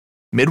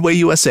Midway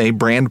USA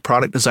brand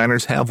product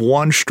designers have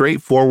one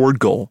straightforward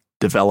goal: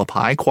 develop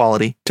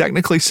high-quality,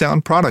 technically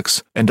sound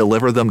products and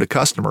deliver them to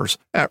customers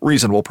at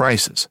reasonable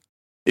prices.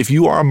 If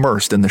you are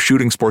immersed in the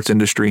shooting sports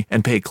industry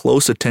and pay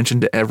close attention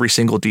to every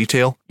single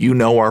detail, you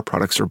know our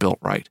products are built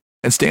right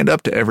and stand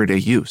up to everyday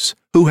use.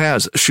 Who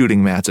has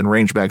shooting mats and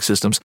range bag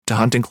systems to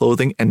hunting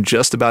clothing and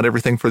just about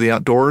everything for the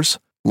outdoors?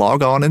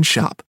 Log on and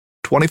shop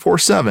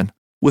 24/7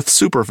 with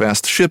super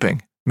fast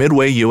shipping.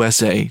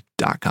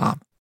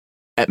 MidwayUSA.com.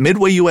 At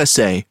Midway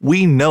USA,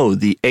 we know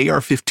the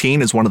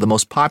AR-15 is one of the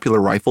most popular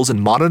rifles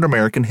in modern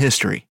American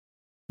history.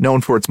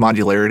 Known for its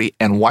modularity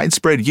and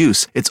widespread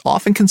use, it's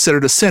often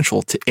considered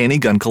essential to any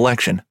gun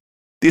collection.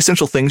 The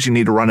essential things you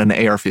need to run an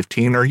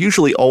AR-15 are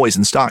usually always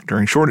in stock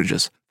during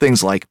shortages,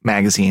 things like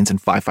magazines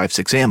and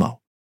 5.56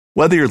 ammo.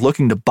 Whether you're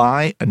looking to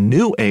buy a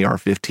new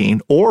AR-15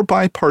 or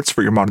buy parts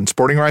for your modern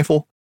sporting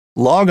rifle,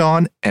 log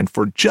on and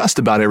for just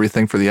about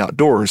everything for the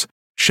outdoors,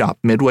 shop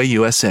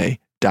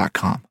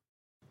MidwayUSA.com.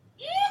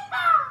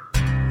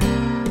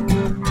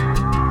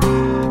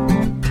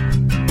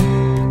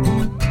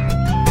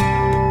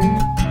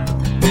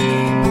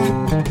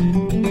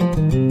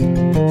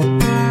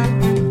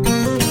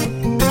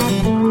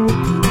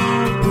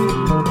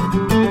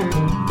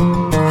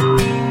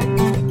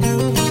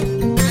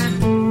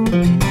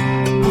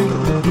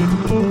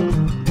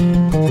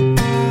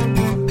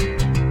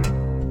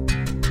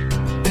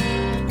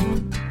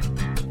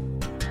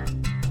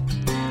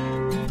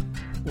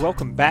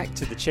 Welcome back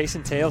to the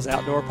Chasing Tails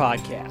Outdoor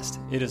Podcast.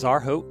 It is our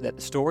hope that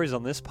the stories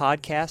on this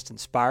podcast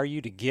inspire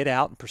you to get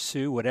out and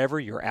pursue whatever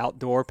your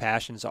outdoor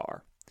passions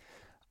are.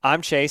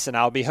 I'm Chase, and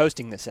I'll be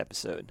hosting this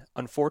episode.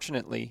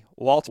 Unfortunately,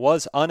 Walt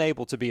was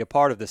unable to be a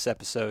part of this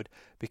episode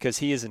because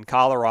he is in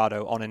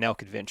Colorado on an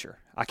elk adventure.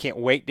 I can't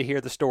wait to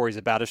hear the stories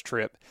about his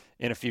trip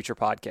in a future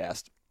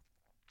podcast.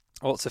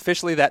 Well, it's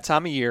officially that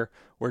time of year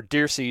where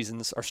deer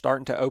seasons are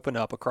starting to open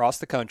up across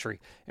the country,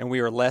 and we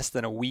are less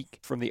than a week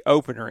from the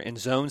opener in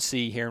Zone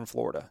C here in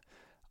Florida.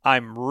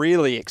 I'm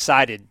really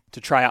excited to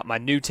try out my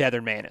new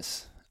tethered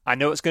Mantis. I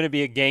know it's going to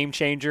be a game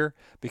changer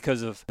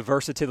because of the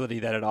versatility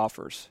that it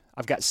offers.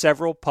 I've got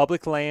several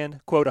public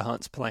land quota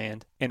hunts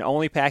planned, and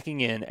only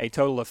packing in a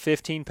total of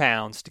 15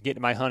 pounds to get to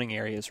my hunting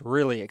areas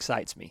really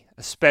excites me,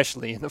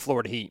 especially in the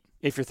Florida heat.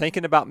 If you're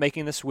thinking about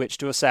making the switch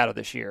to a saddle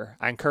this year,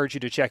 I encourage you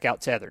to check out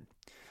Tethered.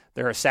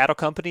 They're a saddle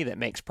company that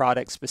makes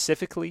products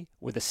specifically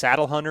with the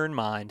saddle hunter in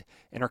mind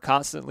and are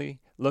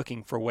constantly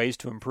looking for ways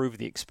to improve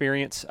the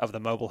experience of the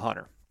mobile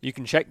hunter. You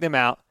can check them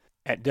out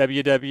at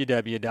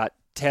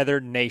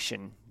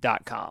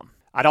www.tetherednation.com.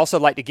 I'd also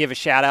like to give a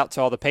shout out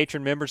to all the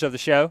patron members of the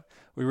show.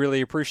 We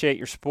really appreciate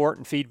your support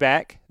and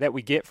feedback that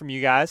we get from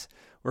you guys.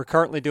 We're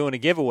currently doing a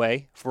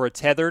giveaway for a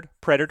tethered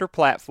Predator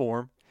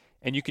platform,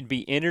 and you can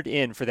be entered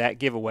in for that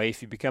giveaway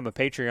if you become a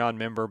Patreon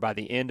member by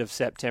the end of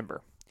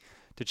September.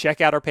 To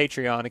check out our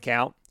Patreon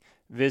account,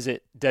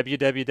 visit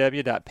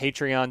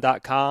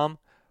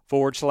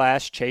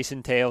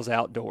www.patreon.com/Chasing Tails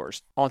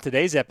Outdoors. On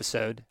today's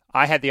episode,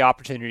 I had the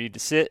opportunity to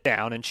sit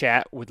down and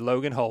chat with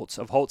Logan Holtz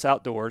of Holtz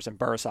Outdoors and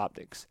Burris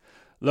Optics.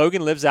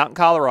 Logan lives out in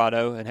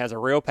Colorado and has a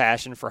real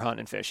passion for hunting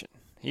and fishing.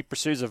 He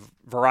pursues a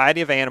variety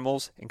of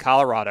animals in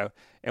Colorado,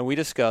 and we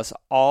discuss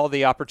all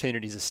the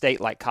opportunities a state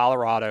like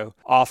Colorado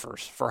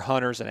offers for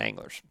hunters and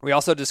anglers. We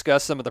also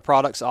discuss some of the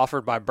products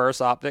offered by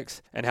Burris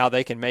Optics and how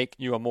they can make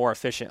you a more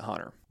efficient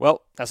hunter.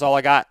 Well, that's all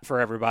I got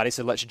for everybody,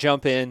 so let's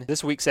jump in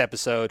this week's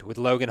episode with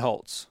Logan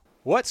Holtz.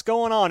 What's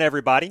going on,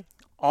 everybody?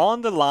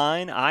 On the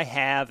line, I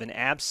have an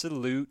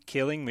absolute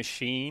killing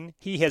machine.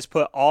 He has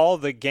put all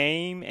the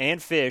game and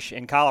fish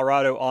in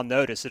Colorado on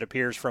notice, it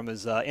appears from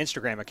his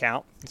Instagram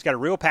account. He's got a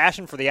real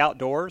passion for the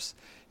outdoors.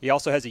 He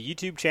also has a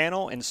YouTube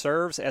channel and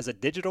serves as a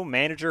digital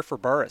manager for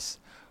Burris.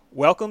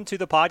 Welcome to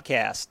the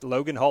podcast,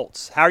 Logan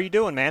Holtz. How are you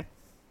doing, man?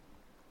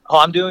 Oh,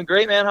 I'm doing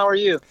great, man. How are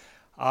you?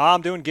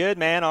 I'm doing good,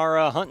 man.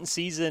 Our hunting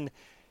season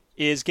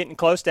is getting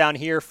close down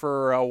here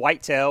for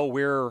whitetail.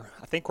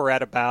 I think we're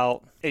at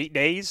about 8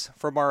 days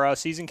from our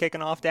season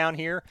kicking off down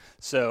here.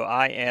 So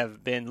I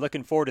have been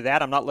looking forward to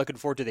that. I'm not looking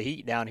forward to the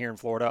heat down here in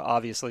Florida,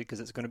 obviously, because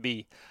it's going to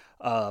be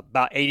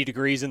about 80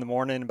 degrees in the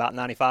morning, about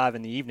 95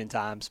 in the evening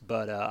times.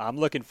 But I'm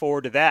looking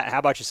forward to that. How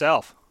about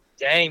yourself?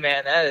 Dang,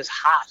 man, that is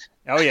hot.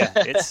 Oh, yeah.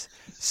 It's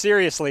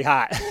seriously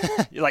hot.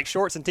 You're like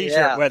shorts and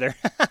T-shirt weather.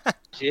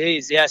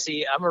 Jeez. Yeah,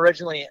 see, I'm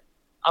originally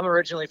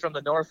from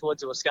the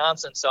Northwoods of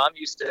Wisconsin, so I'm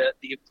used to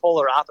the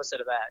polar opposite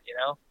of that, you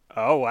know?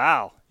 Oh,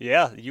 wow.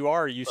 Yeah, you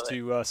are used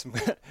to some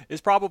 –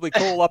 it's probably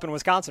cool up in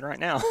Wisconsin right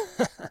now.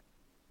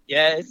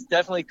 Yeah, it's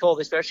definitely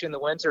cold, especially in the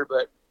winter.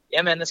 But,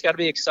 yeah, man, that's got to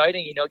be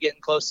exciting, you know, getting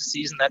close to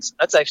season. That's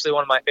actually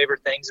one of my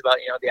favorite things about,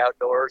 you know, the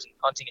outdoors and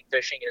hunting and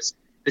fishing is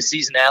the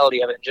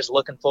seasonality of it and just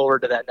looking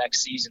forward to that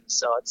next season.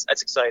 So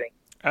that's exciting.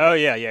 Oh,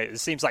 yeah. It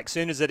seems like as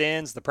soon as it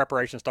ends, the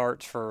preparation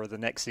starts for the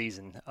next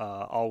season,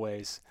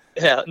 always.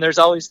 Yeah, and there's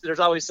always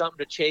something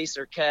to chase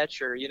or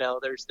catch, or, you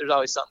know, there's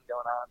always something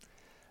going on.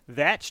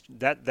 That's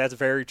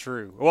very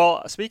true.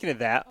 Well, speaking of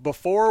that,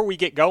 before we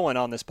get going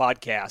on this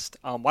podcast,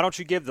 why don't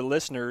you give the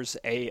listeners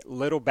a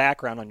little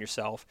background on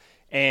yourself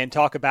and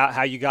talk about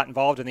how you got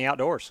involved in the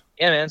outdoors.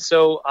 Yeah, man.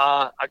 So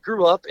I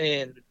grew up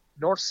in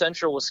north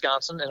central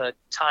Wisconsin in a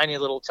tiny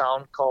little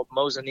town called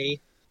Mosinee.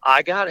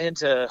 I got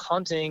into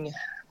hunting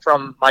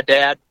from my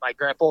dad.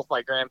 Both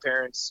my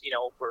grandparents,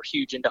 were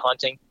huge into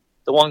hunting.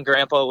 The one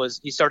grandpa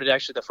he started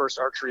actually the first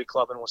archery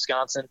club in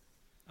Wisconsin.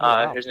 Oh,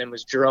 wow. His name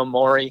was Jerome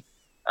Morey.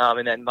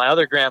 And then my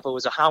other grandpa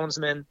was a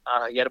houndsman.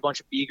 He had a bunch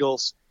of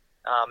beagles,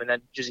 and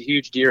then just a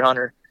huge deer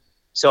hunter.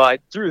 So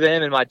through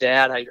them and my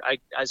dad,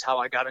 that's how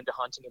I got into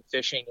hunting and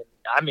fishing.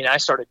 And I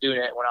started doing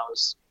it when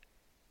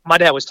my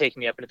dad was taking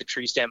me up into the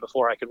tree stand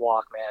before I could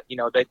walk, man.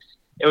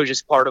 It was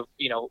just part of,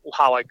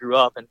 how I grew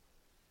up, and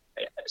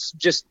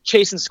just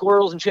chasing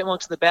squirrels and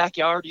chipmunks in the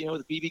backyard,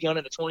 with a BB gun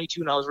and a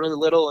 22 when I was really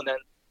little. And then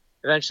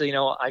eventually,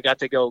 I got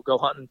to go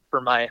hunting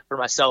for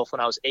myself when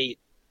I was 8.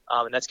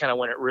 And that's kind of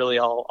when it really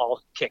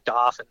all kicked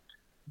off. And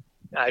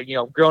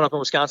growing up in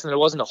Wisconsin, there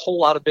wasn't a whole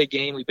lot of big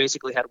game. We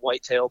basically had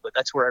whitetail, but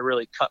that's where I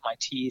really cut my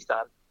teeth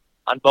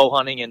on bow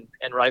hunting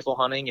and rifle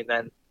hunting. And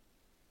then,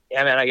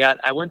 yeah, man,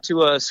 I went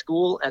to a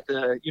school at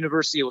the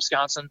University of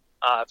Wisconsin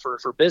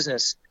for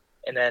business.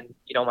 And then,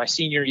 my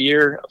senior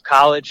year of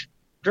college,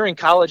 during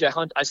college,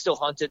 I still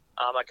hunted.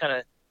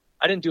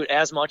 I didn't do it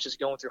as much as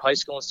going through high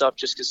school and stuff,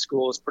 just because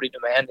school was pretty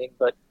demanding.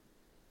 But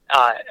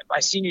my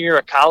senior year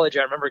of college,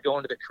 I remember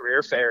going to the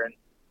career fair, and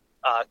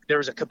there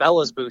was a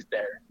Cabela's booth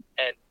there.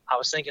 And I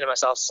was thinking to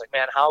myself, it's like,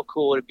 man, how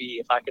cool would it be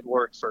if I could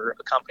work for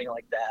a company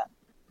like that?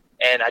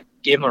 And I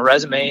gave them a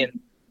resume, and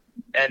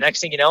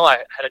next thing you know, I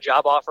had a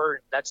job offer.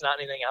 And that's not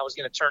anything I was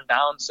going to turn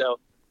down. So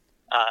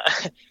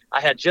I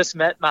had just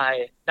met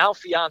my now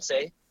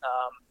fiance,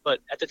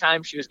 but at the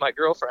time she was my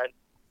girlfriend.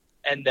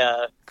 And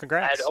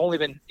congrats. I'd only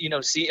been,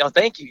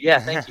 thank you. Yeah,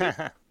 thank you.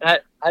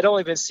 I'd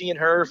only been seeing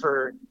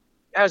her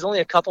it was only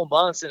a couple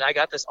months, and I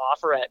got this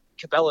offer at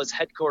Cabela's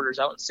headquarters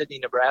out in Sidney,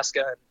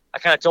 Nebraska. And I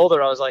kind of told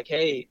her, I was like,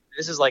 hey,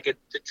 this is like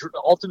the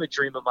ultimate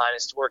dream of mine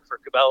is to work for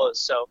Cabela's.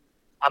 So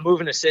I'm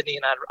moving to Sidney,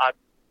 and I'd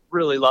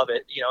really love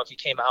it, if you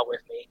came out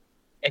with me.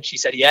 And she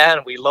said, yeah.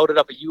 And we loaded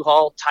up a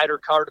U-Haul, tied her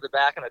car to the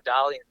back on a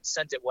dolly, and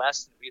sent it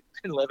west. And we've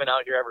been living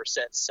out here ever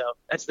since. So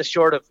that's the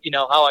short of,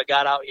 how I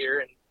got out here.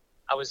 And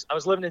I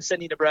was living in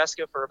Sidney,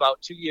 Nebraska for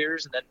about 2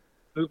 years, and then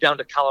moved down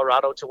to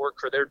Colorado to work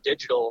for their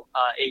digital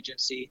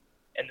agency.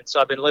 And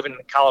so I've been living in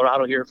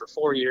Colorado here for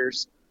 4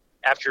 years.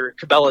 After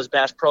Cabela's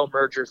Bass Pro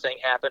merger thing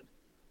happened,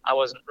 I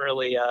wasn't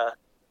really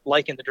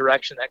liking the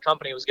direction that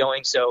company was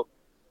going. So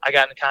I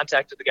got in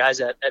contact with the guys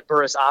at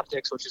Burris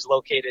Optics, which is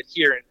located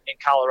here in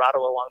Colorado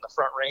along the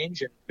Front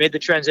Range, and made the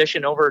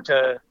transition over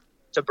to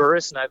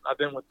Burris. And I've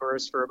been with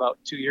Burris for about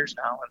 2 years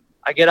now. And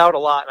I get out a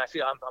lot, and I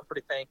feel I'm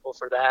pretty thankful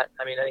for that.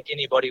 I think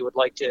anybody would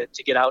like to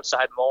get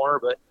outside more,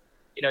 but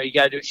you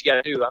got to do what you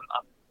got to do.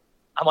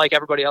 I'm like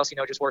everybody else,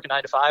 just working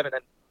 9 to 5, and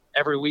then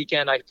every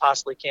weekend I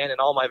possibly can, and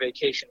all my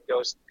vacation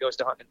goes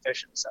to hunting and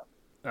fishing. So.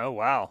 Oh,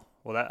 wow.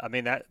 Well,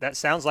 that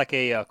sounds like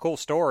a cool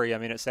story.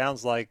 It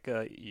sounds like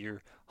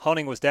your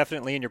hunting was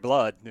definitely in your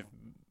blood.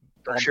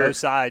 For on sure. Both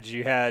sides,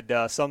 you had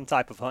some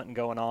type of hunting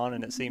going on,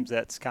 and it seems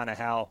that's kind of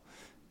how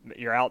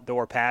your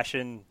outdoor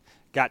passion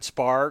got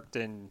sparked.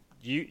 And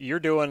you're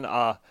doing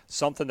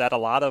something that a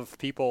lot of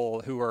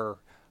people who are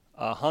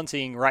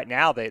hunting right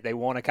now, they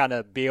want to kind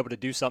of be able to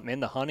do something in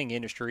the hunting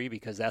industry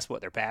because that's what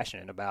they're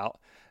passionate about.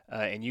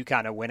 And you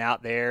kind of went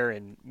out there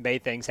and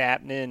made things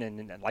happening.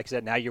 And like I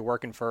said, now you're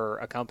working for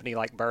a company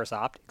like Burris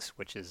Optics,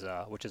 which is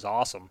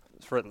awesome,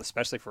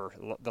 especially for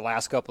the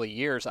last couple of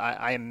years.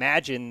 I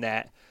imagine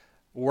that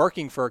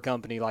working for a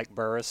company like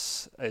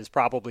Burris is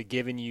probably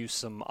giving you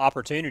some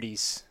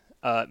opportunities,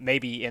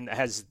 maybe. And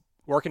has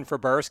working for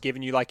Burris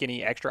given you like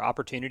any extra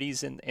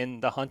opportunities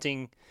in the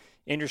hunting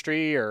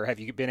industry, or have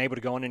you been able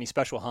to go on any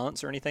special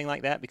hunts or anything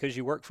like that because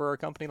you work for a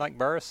company like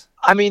Burris?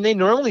 They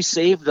normally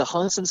save the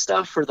hunts and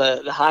stuff for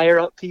the higher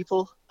up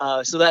people.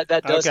 So that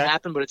does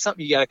happen, but it's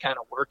something you got to kind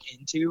of work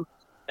into.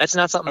 That's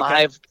not something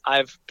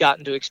I've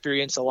gotten to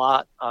experience a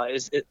lot,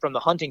 from the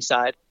hunting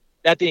side.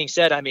 That being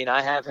said,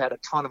 I have had a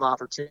ton of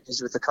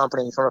opportunities with the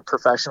company from a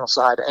professional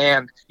side.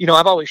 And,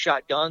 I've always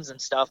shot guns and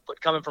stuff,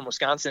 but coming from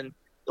Wisconsin,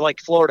 like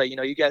Florida,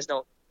 you guys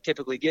don't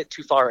typically get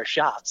too far as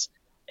shots.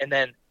 And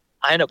then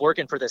I ended up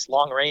working for this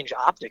long-range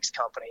optics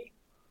company.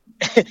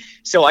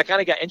 So I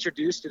kind of got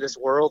introduced to this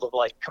world of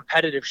like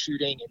competitive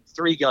shooting and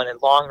 3-gun and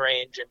long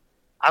range. And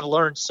I've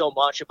learned so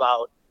much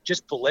about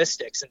just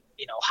ballistics and,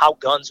 how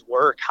guns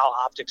work, how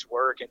optics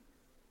work. And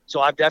so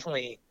I've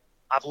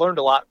learned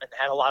a lot and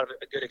had a lot of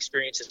good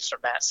experiences from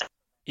that side.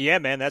 Yeah,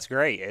 man, that's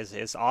great.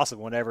 It's awesome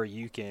whenever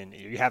you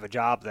have a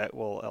job that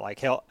will like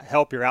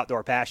help your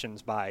outdoor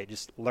passions by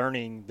just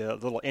learning the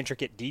little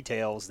intricate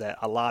details that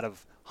a lot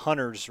of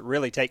hunters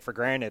really take for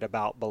granted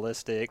about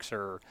ballistics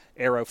or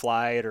arrow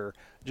flight or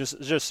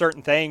just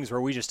certain things where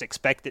we just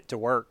expect it to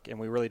work and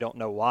we really don't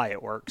know why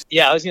it works.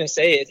 Yeah, I was going to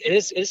say it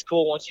is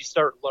cool once you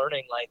start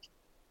learning, like,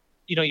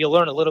 you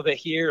learn a little bit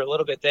here, a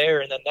little bit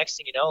there, and then next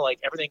thing you know, like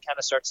everything kind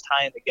of starts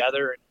tying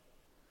together,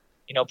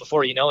 and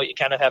before you know it, you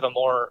kind of have a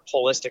more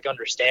holistic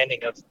understanding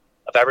of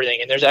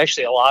everything. And there's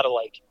actually a lot of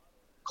like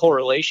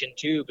correlation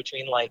too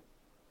between like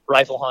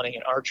rifle hunting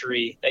and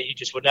archery that you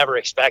just would never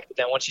expect. But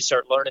then once you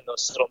start learning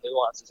those subtle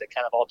nuances, it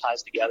kind of all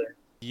ties together.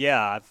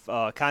 Yeah, I've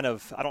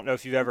I don't know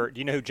if you've ever, do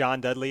you know who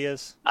John Dudley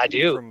is? I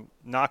do. From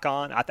Knock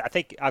On. I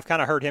think I've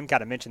kind of heard him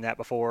kind of mention that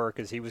before,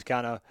 because he was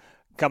kind of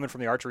coming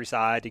from the archery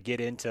side to get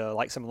into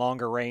like some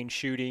longer range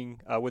shooting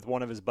with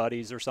one of his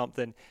buddies or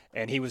something.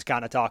 And he was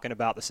kind of talking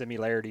about the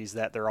similarities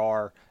that there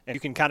are. And you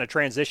can kind of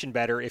transition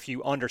better if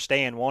you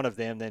understand one of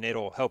them, then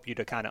it'll help you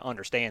to kind of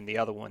understand the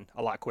other one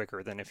a lot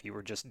quicker than if you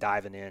were just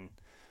diving in.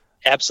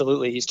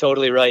 Absolutely. He's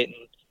totally right.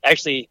 And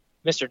actually,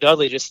 Mr.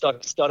 Dudley just stuck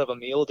a stud of a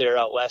mule deer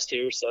out west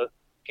here. So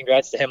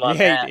congrats to him on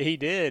that. He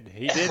did,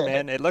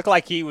 man. It looked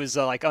like he was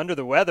like under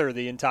the weather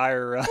the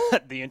entire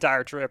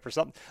trip or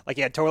something. Like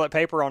he had toilet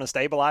paper on a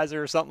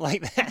stabilizer or something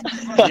like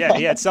that. Yeah,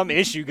 he had some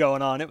issue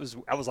going on.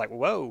 I was like,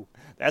 whoa,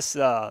 that's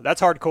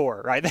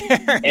hardcore right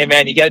there. Hey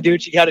man, you got to do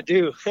what you got to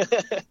do.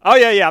 Oh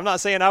yeah. I'm not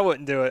saying I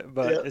wouldn't do it,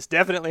 but It's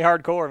definitely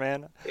hardcore,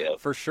 man. Yeah,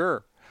 for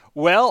sure.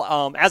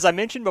 Well, as I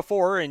mentioned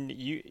before, and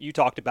you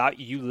talked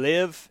about, you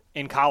live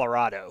in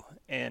Colorado,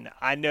 and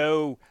I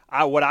know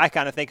what I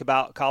kind of think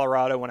about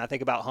Colorado when I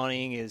think about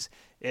hunting is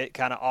it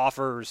kind of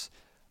offers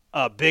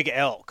a big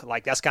elk.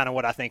 Like that's kind of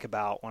what I think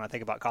about when I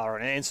think about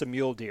Colorado, and some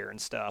mule deer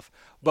and stuff.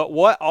 But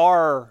what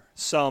are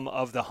some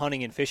of the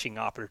hunting and fishing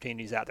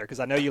opportunities out there? Because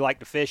I know you like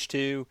to fish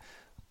too.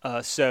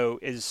 So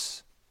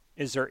is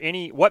there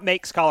what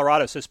makes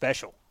Colorado so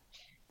special?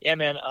 Yeah,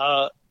 man.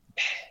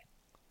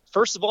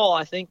 First of all,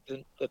 I think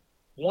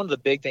one of the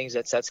big things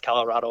that sets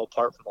Colorado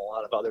apart from a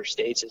lot of other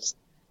states is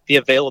the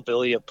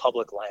availability of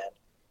public land.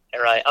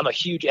 And right, I'm a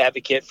huge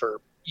advocate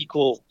for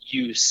equal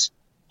use,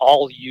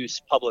 all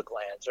use public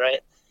lands,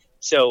 right?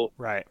 So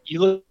right. You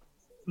look,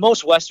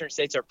 most Western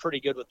states are pretty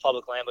good with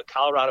public land, but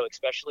Colorado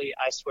especially,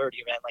 I swear to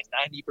you, man, like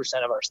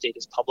 90% of our state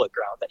is public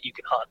ground that you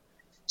can hunt.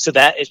 So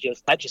that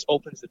just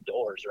opens the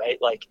doors, right?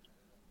 Like,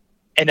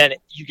 and then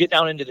you get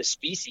down into the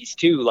species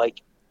too,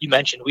 like you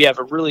mentioned, we have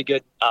a really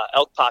good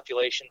elk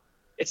population.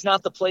 It's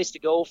not the place to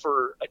go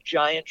for a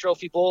giant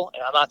trophy bull,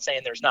 and I'm not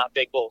saying there's not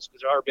big bulls,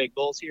 because there are big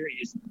bulls here. You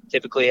just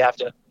typically have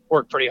to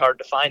work pretty hard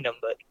to find them.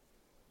 But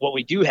what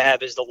we do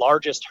have is the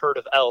largest herd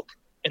of elk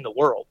in the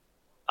world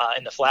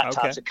in the flat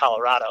tops of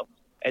Colorado.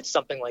 It's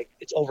something like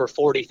it's over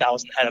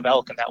 40,000 head of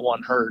elk in that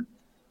one herd.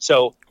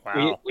 So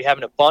we have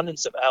an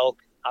abundance of elk.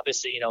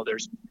 Obviously,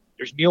 there's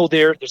mule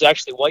deer. There's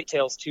actually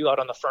whitetails too out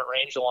on the Front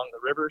Range along the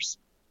rivers.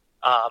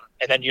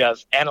 And then you have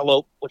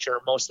antelope, which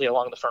are mostly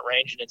along the Front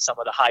Range and in some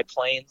of the high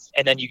plains.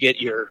 And then you get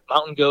your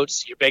mountain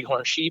goats, your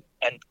bighorn sheep,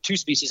 and two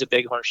species of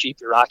bighorn sheep,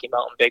 your Rocky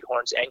Mountain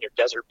bighorns and your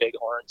desert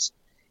bighorns.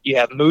 You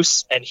have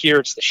moose, and here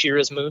it's the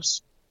Shiraz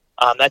moose.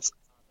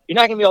 You're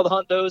not going to be able to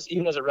hunt those,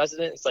 even as a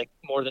resident. It's like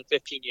more than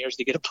 15 years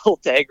to get a bull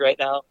tag right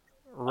now.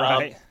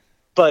 Right.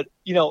 But,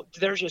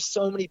 there's just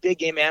so many big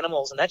game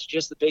animals, and that's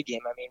just the big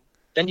game. I mean,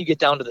 then you get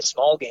down to the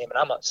small game,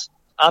 and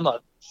I'm a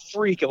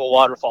freak of a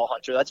waterfall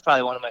hunter. That's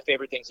probably one of my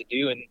favorite things to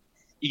do. And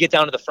you get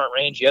down to the Front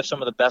Range, you have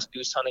some of the best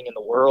goose hunting in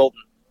the world.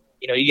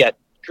 And, you got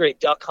great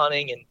duck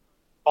hunting and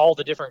all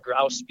the different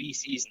grouse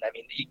species. And I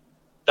mean,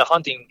 the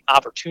hunting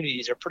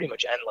opportunities are pretty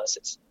much endless.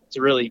 It's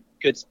a really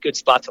good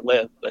spot to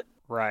live. But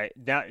right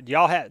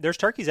now, there's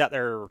turkeys out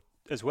there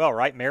as well,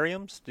 right?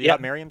 Merriam's? Do you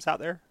have Merriam's out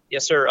there?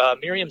 Yes, sir.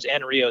 Merriam's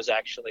and Rios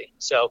actually.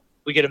 So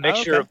we get a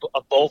mixture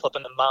of both up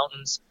in the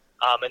mountains.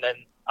 And then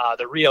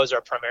the Rios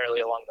are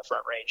primarily along the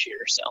Front Range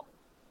here. So.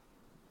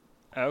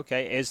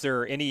 Okay. Is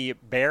there any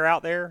bear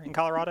out there in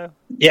Colorado?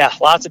 Yeah,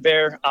 lots of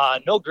bear.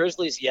 No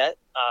grizzlies yet,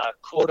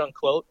 quote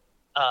unquote,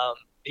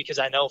 because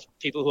I know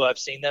people who have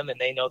seen them and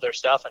they know their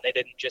stuff, and they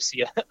didn't just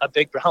see a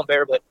big brown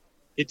bear, but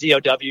the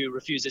DOW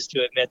refuses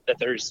to admit that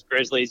there's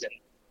grizzlies. And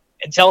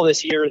until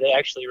this year, they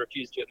actually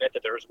refused to admit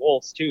that there was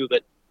wolves too,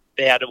 but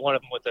they had one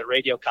of them with a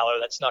radio collar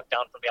that snuck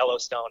down from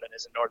Yellowstone and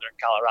is in northern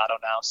Colorado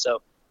now.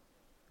 So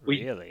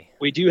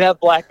we do have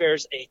black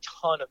bears, a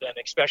ton of them,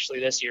 especially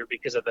this year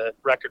because of the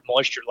record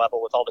moisture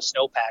level with all the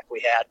snowpack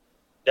we had.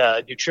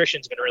 The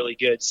nutrition's been really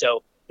good,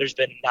 so there's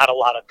been not a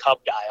lot of cub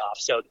die-off.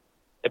 So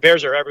the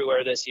bears are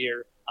everywhere this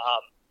year.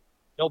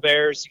 No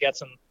bears. You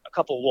got a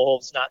couple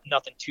wolves,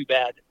 nothing too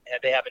bad.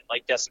 They haven't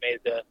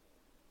decimated the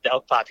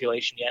elk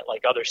population yet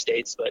like other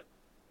states, but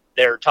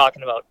they're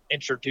talking about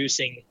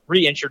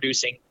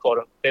reintroducing,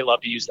 quote, they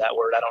love to use that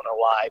word. I don't know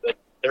why, but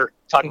they're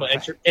talking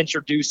about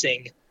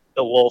introducing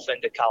the wolf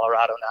into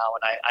Colorado now,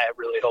 and I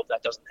really hope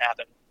that doesn't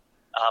happen.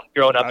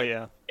 Growing up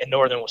in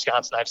northern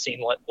Wisconsin, I've seen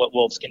what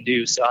wolves can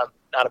do, so I'm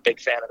not a big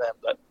fan of them,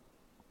 but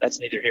that's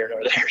neither here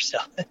nor there. So.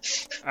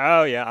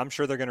 Oh yeah, I'm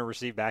sure they're going to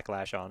receive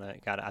backlash on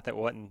it.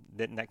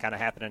 Didn't that kind of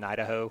happen in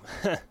Idaho?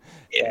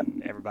 Yeah,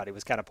 and everybody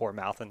was kind of poor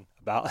mouthing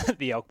about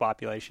the elk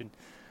population.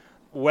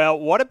 Well,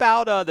 what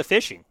about the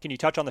fishing? Can you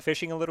touch on the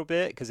fishing a little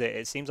bit? Because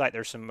it seems like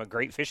there's some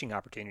great fishing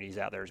opportunities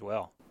out there as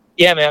well.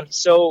 Yeah, man.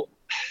 So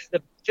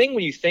the thing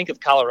when you think of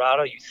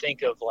Colorado, you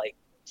think of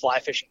fly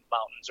fishing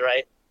mountains,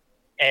 right?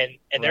 And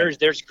right.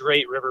 There's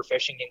great river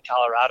fishing in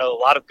Colorado. A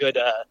lot of good.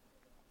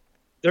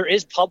 There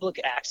is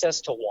public access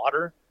to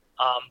water,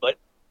 but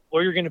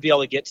where you're going to be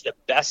able to get to the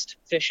best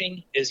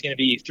fishing is going to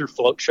be through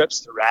float trips,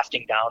 through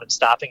rafting down and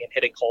stopping and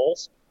hitting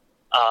holes.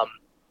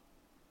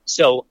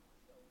 So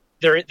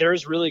there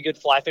is really good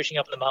fly fishing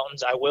up in the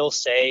mountains. I will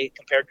say,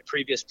 compared to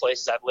previous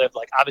places I've lived,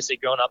 like obviously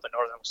growing up in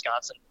northern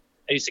Wisconsin,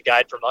 I used to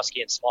guide for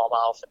muskie and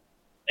smallmouth,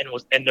 and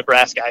was in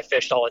Nebraska. I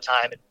fished all the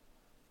time, and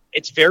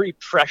it's very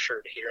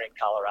pressured here in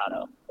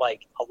Colorado.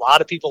 Like, a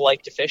lot of people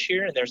like to fish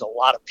here, and there's a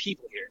lot of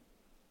people here.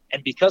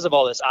 And because of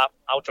all this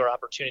outdoor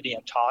opportunity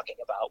I'm talking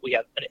about, we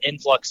have an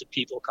influx of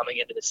people coming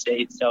into the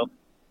state. So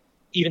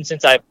even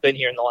since I've been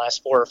here in the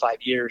last 4 or 5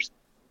 years,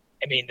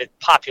 I mean, the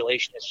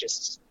population is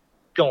just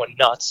going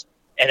nuts.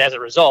 And as a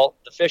result,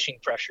 the fishing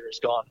pressure has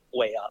gone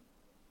way up.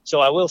 So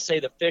I will say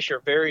the fish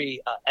are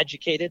very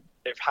educated.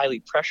 They're highly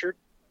pressured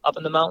up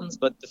in the mountains,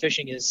 but the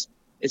fishing is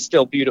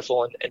still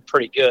beautiful and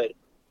pretty good.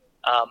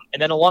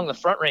 And then along the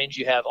Front Range,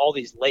 you have all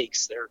these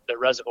lakes. They're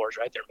reservoirs,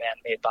 right? They're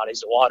man-made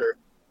bodies of water.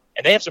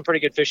 And they have some pretty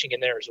good fishing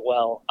in there as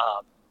well.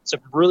 Some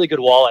really good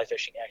walleye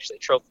fishing, actually,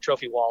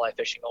 trophy walleye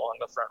fishing along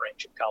the Front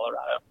Range of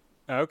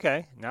Colorado.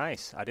 Okay,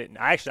 nice. I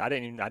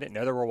didn't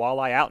know there were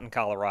walleye out in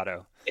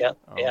Colorado. Yeah.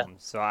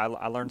 So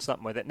I learned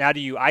something with it. Now, do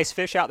you ice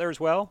fish out there as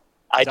well?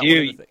 I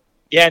do.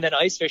 Yeah, and then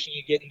ice fishing,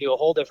 you get into a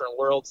whole different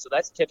world. So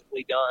that's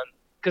typically done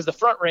because the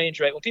Front Range,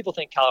 right? When people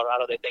think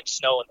Colorado, they think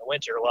snow in the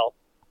winter. Well,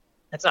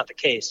 that's not the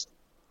case.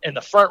 In the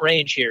Front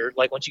Range here,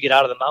 like once you get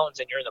out of the mountains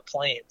and you're in the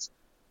plains,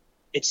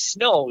 it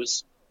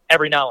snows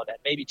every now and then,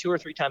 maybe 2 or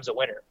 3 times a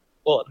winter.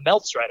 Well, it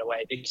melts right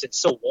away because it's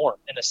so warm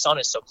and the sun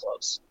is so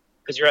close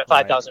because you're at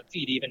 5,000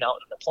 feet, even out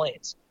in the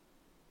plains.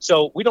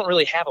 So we don't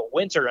really have a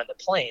winter in the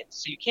plains,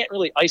 so you can't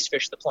really ice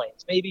fish the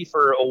plains, maybe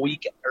for a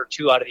week or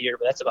 2 out of the year,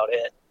 but that's about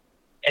it.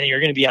 And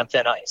you're going to be on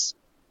thin ice.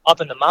 Up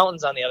in the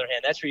mountains, on the other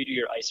hand, that's where you do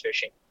your ice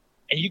fishing.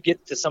 And you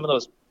get to some of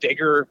those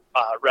bigger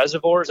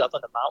reservoirs up in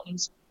the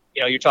mountains.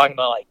 You know, you're talking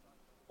about like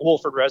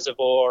Wolford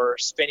Reservoir,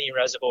 Spinney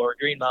Reservoir,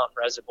 Green Mountain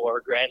Reservoir,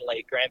 Grand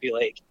Lake, Granby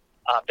Lake,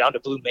 down to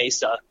Blue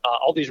Mesa,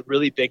 all these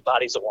really big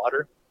bodies of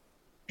water.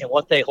 And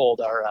what they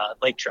hold are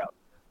lake trout.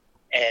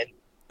 And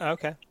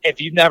okay, if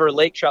you've never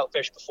lake trout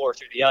fished before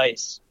through the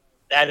ice,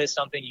 that is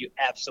something you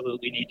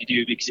absolutely need to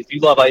do, because if you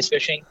love ice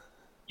fishing,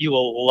 you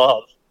will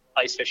love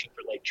ice fishing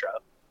for lake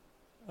trout.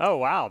 Oh,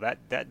 wow.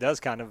 That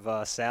does kind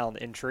of sound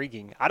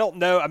intriguing. I don't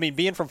know. I mean,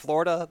 being from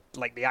Florida,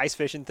 like the ice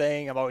fishing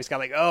thing, I'm always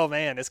kind of like, oh,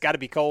 man, it's got to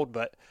be cold.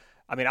 But,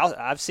 I mean,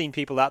 I've seen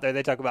people out there,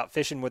 they talk about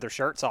fishing with their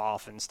shirts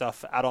off and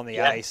stuff out on the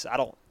ice. I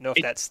don't know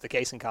if that's the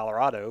case in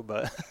Colorado,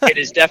 but it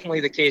is definitely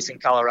the case in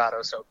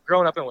Colorado. So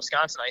growing up in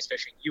Wisconsin ice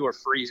fishing, you were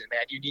freezing,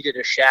 man. You needed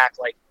a shack.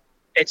 Like,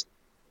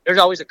 there's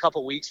always a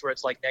couple weeks where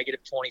it's like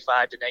negative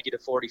 25 to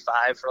negative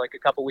 45 for like a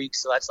couple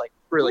weeks. So that's like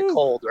really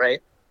cold,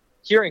 right?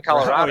 Here in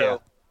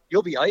Colorado,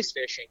 you'll be ice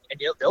fishing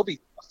and there'll be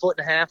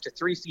 1.5 to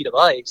 3 feet of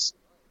ice.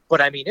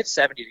 But I mean, it's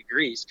 70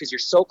 degrees because you're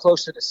so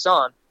close to the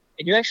sun,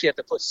 and you actually have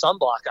to put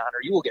sunblock on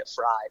or you will get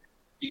fried,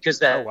 because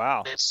that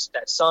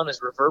sun is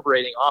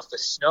reverberating off the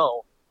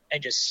snow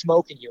and just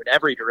smoking you in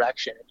every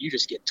direction, and you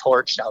just get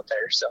torched out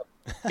there. So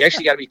you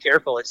actually got to be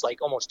careful. It's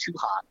like almost too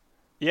hot.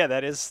 Yeah,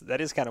 that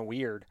is kind of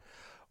weird.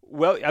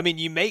 Well, I mean,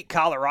 you make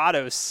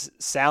Colorado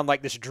sound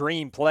like this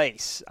dream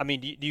place. I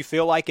mean, do you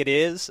feel like it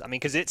is? I mean,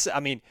 because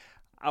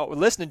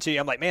listening to you,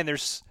 I'm like, man,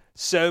 there's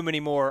so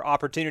many more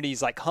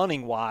opportunities, like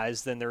hunting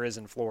wise, than there is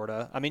in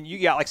Florida. I mean, you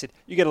got, like I said,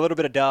 you get a little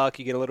bit of duck,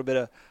 you get a little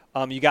bit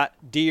of, you got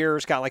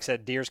deers, kind of like I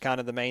said, deer's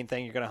kind of the main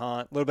thing you're going to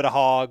hunt. A little bit of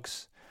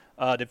hogs,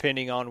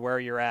 depending on where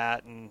you're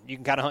at, and you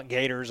can kind of hunt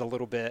gators a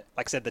little bit.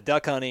 Like I said, the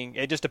duck hunting,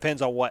 it just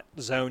depends on what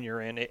zone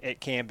you're in. It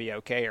can be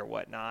okay or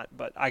whatnot,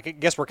 but I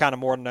guess we're kind of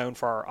more known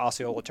for our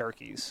Osceola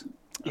turkeys.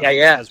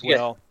 As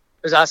well.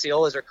 Those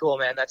Osceolas are cool,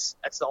 man. That's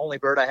the only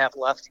bird I have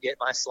left to get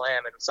my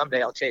slam, and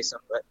someday I'll chase them.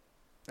 But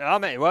oh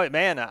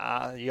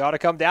man, you ought to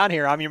come down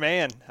here. I'm your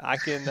man. I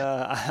can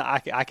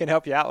I can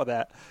help you out with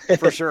that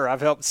for sure.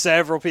 I've helped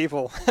several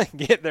people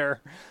get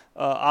their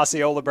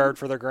Osceola bird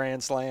for their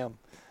Grand Slam.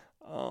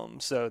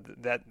 So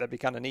that'd be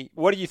kind of neat.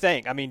 What do you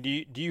think? I mean,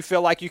 do you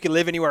feel like you can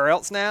live anywhere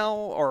else now,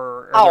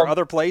 or are there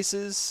other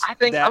places I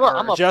think that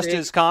are just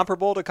as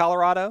comparable to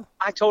Colorado?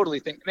 I totally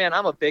think, man,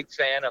 I'm a big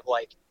fan of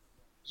like,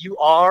 you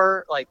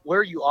are like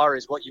where you are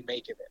is what you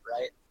make of it,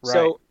 right?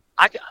 So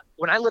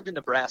when I lived in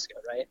Nebraska,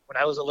 right, when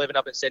I was living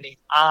up in Sydney,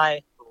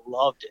 I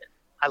loved it.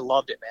 I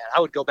loved it, man. I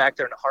would go back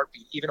there in a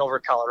heartbeat, even over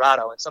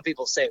Colorado. And some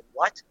people say,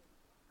 what?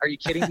 Are you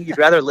kidding me? You'd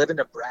rather live in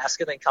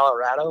Nebraska than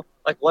Colorado?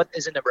 Like, what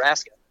is in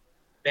Nebraska?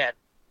 Man,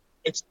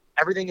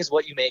 everything is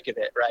what you make of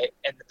it, right?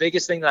 And the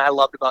biggest thing that I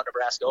loved about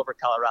Nebraska over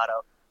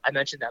Colorado, I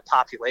mentioned that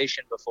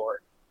population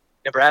before.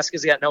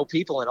 Nebraska's got no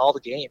people in all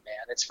the game,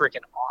 man. It's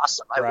freaking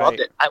awesome. I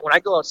loved it. When I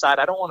go outside,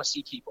 I don't want to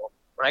see people.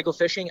 When I go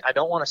fishing, I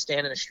don't want to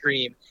stand in a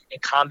stream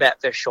and combat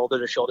fish shoulder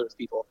to shoulder with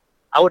people.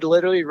 I would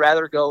literally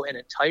rather go an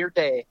entire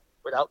day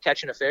without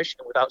catching a fish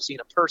and without seeing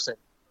a person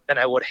than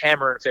I would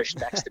hammer and fish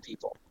next to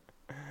people.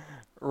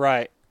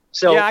 Right.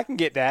 So yeah, I can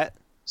get that.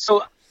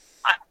 So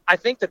I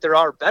think that there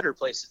are better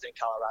places in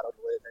Colorado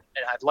to live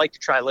in, and I'd like to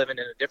try living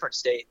in a different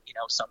state,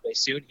 someday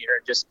soon here,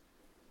 and just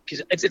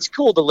because it's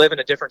cool to live in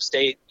a different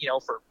state,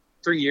 for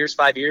 3 years,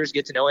 5 years,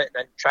 get to know it, and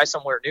then try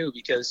somewhere new,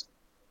 because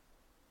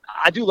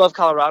I do love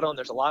Colorado and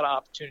there's a lot of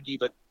opportunity,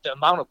 but the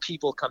amount of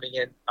people coming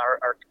in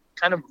are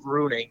kind of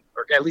ruining,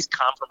 or at least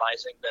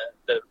compromising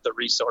the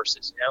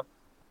resources, you know?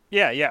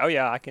 Yeah. Oh,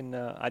 yeah.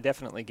 I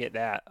definitely get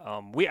that.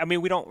 We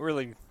don't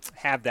really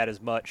have that as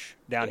much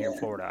down here in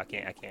Florida. I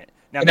can't.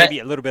 Now, and maybe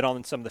a little bit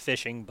on some of the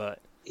fishing, but.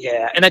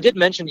 Yeah. And I did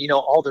mention,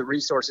 all the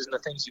resources and the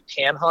things you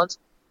can hunt.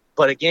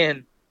 But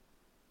again,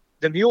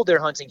 the mule deer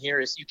hunting here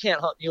is, you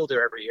can't hunt mule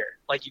deer every year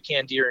like you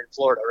can deer in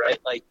Florida, right?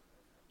 Like,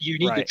 you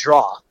need to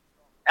draw.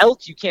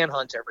 Elk you can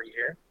hunt every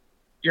year.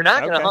 You're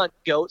not going to hunt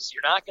goats.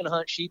 You're not going to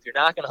hunt sheep. You're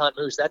not going to hunt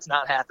moose. That's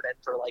not happening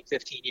for like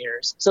 15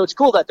 years. So it's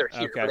cool that they're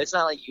here, but it's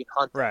not like you can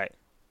hunt them. Right.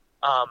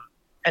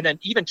 And then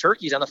even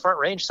turkeys on the Front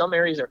Range, some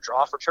areas are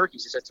draw for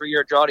turkeys. It's a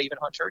 3-year draw to even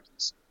hunt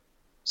turkeys.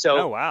 So,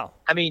 oh, wow.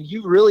 I mean,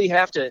 you really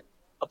have to,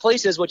 a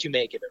place is what you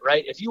make of it,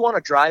 right? If you want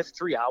to drive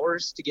 3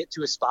 hours to get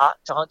to a spot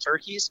to hunt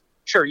turkeys,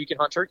 sure, you can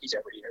hunt turkeys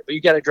every year, but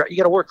you got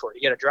to work for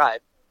it. You got to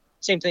drive.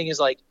 Same thing is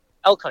like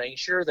elk hunting.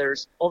 Sure,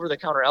 there's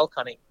over-the-counter elk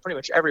hunting pretty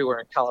much everywhere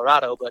in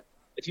Colorado, but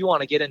if you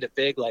want to get into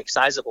big, like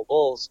sizable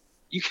bulls,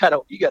 you got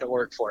to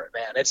work for it,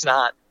 man. It's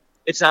not,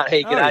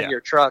 hey, get out of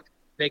your truck,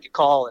 make a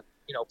call, and,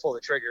 pull the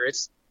trigger.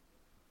 It's,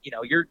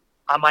 you're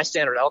on my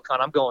standard elk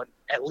hunt, I'm going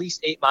at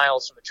least 8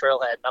 miles from the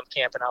trailhead, and I'm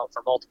camping out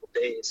for multiple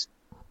days,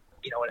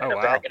 in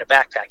a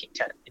backpacking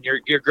tent, and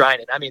you're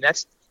grinding. I mean,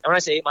 that's, when I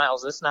say 8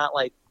 miles, that's not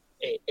like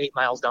 8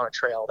 miles down a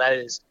trail. That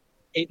is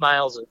 8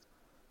 miles of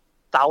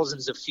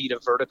thousands of feet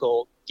of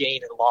vertical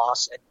gain and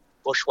loss and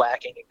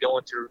bushwhacking and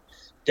going through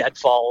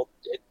deadfall.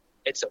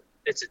 It's a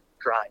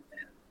grind,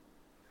 man.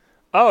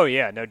 Oh,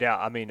 yeah, no doubt.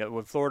 I mean,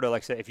 with Florida,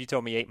 like I said, if you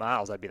told me 8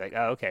 miles, I'd be like,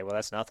 oh, okay, well,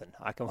 that's nothing.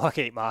 I can walk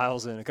 8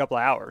 miles in a couple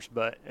of hours,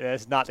 but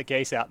that's not the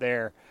case out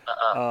there.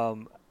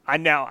 I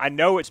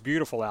know it's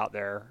beautiful out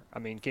there. I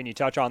mean, can you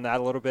touch on that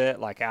a little bit,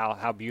 like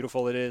how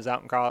beautiful it is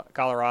out in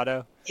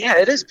Colorado? Yeah,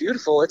 it is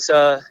beautiful. It's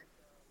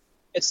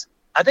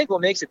I think what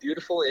makes it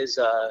beautiful is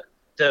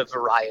the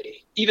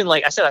variety. Even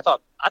like I said, I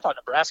thought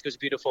Nebraska was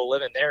beautiful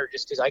living there,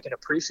 just because I can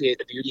appreciate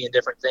the beauty in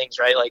different things,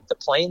 right? Like the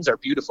plains are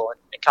beautiful,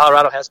 and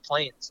Colorado has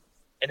plains.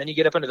 And then you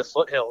get up into the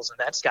foothills, and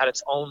that's got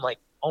its own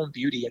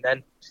beauty. And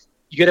then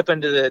you get up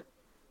into the,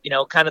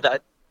 kind of the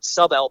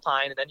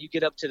subalpine, and then you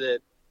get up to the,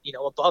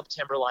 above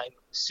timberline,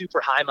 super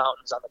high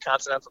mountains on the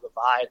Continental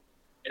Divide.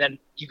 And then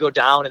you go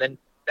down, and then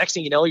next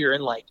thing you know, you're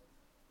in like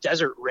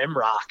desert rim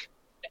rock,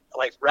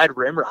 like red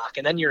rim rock.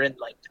 And then you're in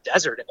like the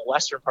desert in the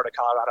western part of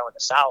Colorado in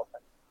the south.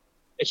 And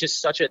it's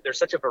just there's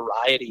such a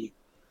variety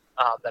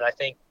that I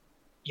think,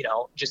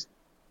 just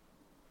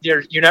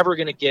you're never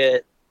going to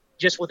get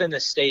just within the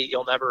state.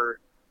 You'll never,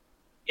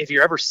 if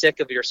you're ever sick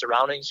of your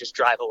surroundings, just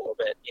drive a little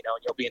bit, and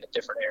you'll be in a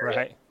different area.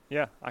 Right.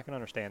 Yeah, I can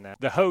understand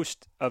that. The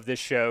host of this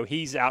show,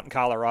 he's out in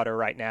Colorado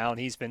right now, and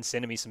he's been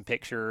sending me some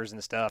pictures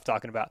and stuff,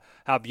 talking about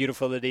how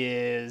beautiful it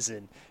is.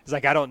 And it's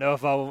like, I don't know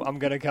if I'm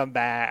going to come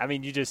back. I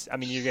mean, you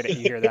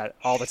hear that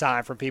all the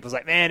time from people. It's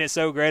like, man, it's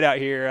so great out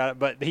here.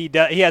 But he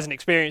hasn't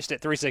experienced it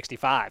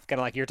 365, kind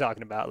of like you're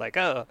talking about. Like,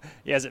 oh,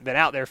 he hasn't been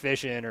out there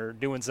fishing or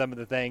doing some of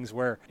the things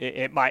where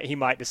he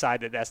might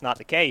decide that that's not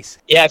the case.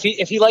 Yeah,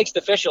 if he likes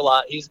to fish a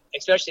lot,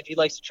 especially if he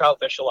likes to trout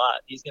fish a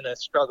lot, he's going to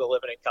struggle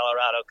living in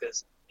Colorado,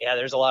 because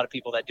there's a lot of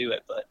people that do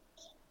it, but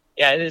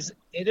yeah, it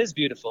is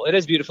beautiful. It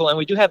is beautiful. And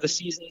we do have the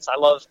seasons. I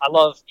love,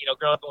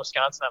 growing up in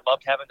Wisconsin, I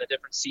loved having the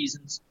different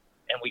seasons,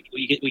 and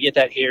we get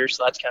that here.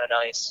 So that's kind of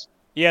nice.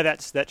 Yeah,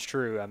 that's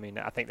true. I mean,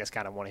 I think that's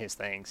kind of one of his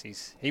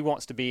things. He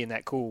wants to be in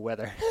that cool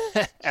weather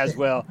as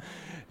well.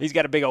 He's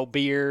got a big old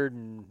beard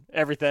and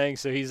everything.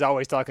 So he's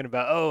always talking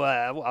about,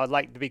 I'd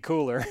like to be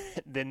cooler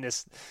than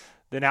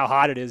how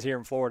hot it is here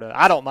in Florida.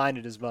 I don't mind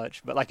it as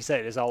much, but like you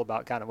said, it's all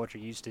about kind of what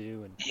you're used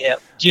to and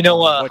do you know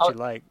what you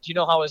like. Do you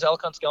know how his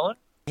elk hunt's going?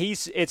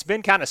 It's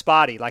been kind of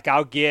spotty. Like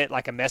I'll get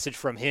like a message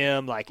from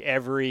him like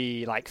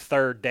every like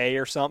third day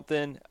or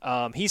something.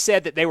 He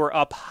said that they were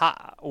up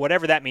high,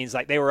 whatever that means.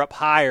 Like they were up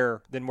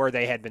higher than where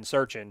they had been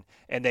searching,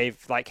 and they've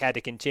like had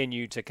to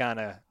continue to kind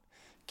of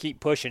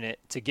keep pushing it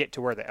to get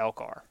to where the elk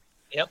are.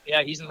 Yep.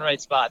 Yeah, he's in the right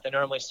spot. They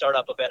normally start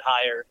up a bit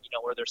higher,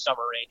 where their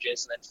summer range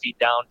is, and then feed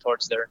down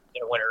towards their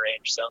winter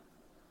range. So.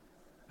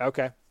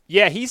 Okay.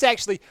 Yeah, he's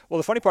actually, well,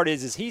 the funny part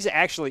is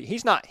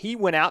he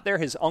went out there,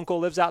 his uncle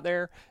lives out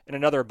there, and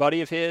another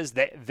buddy of his,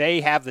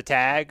 they have the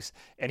tags,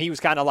 and he was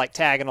kind of like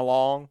tagging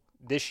along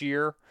this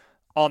year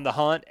on the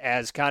hunt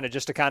as kind of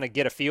just to kind of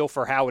get a feel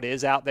for how it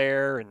is out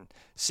there and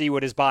see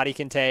what his body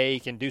can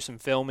take and do some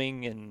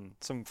filming and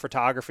some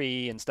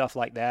photography and stuff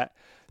like that.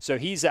 So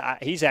he's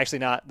actually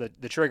not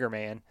the trigger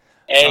man.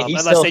 Hey, he's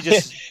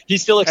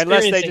still experiencing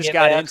unless they just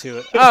got into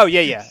it. Oh,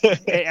 yeah.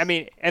 I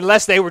mean,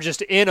 unless they were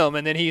just in them,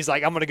 and then he's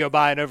like, I'm going to go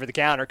buy an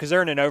over-the-counter, because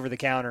they're in an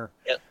over-the-counter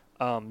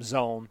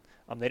zone.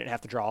 They didn't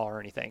have to draw or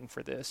anything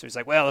for this. So he's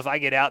like, well, if I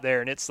get out there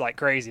and it's like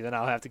crazy, then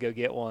I'll have to go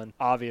get one,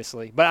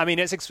 obviously. But I mean,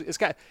 it's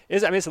a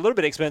little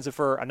bit expensive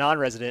for a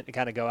non-resident to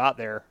kind of go out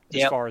there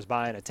as far as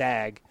buying a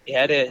tag.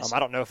 Yeah, it is. I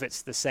don't know if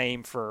it's the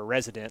same for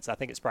residents. I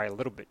think it's probably a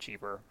little bit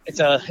cheaper. It's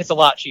a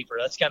lot cheaper.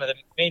 That's kind of the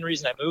main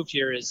reason I moved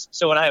here is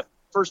so when I have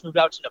first moved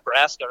out to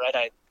Nebraska,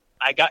 right,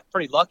 I got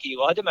pretty lucky.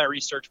 Well, I did my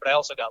research, but I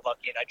also got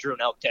lucky, and I drew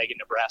an elk tag in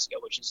Nebraska,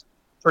 which is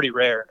pretty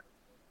rare.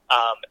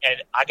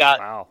 And I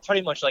got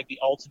pretty much like the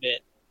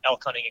ultimate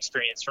elk hunting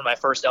experience for my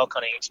first elk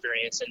hunting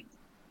experience. And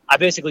I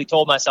basically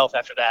told myself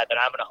after that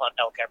I'm going to hunt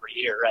elk every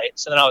year, right?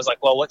 So then I was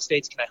like, well, what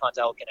states can I hunt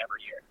elk in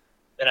every year?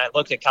 Then I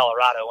looked at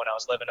Colorado when I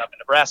was living up in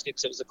Nebraska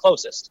because it was the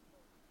closest.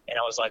 And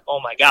I was like, oh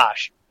my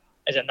gosh.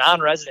 As a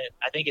non-resident,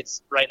 I think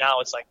it's right now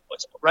it's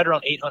right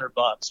around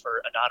 $800 for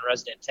a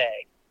non-resident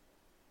tag.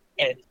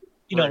 And,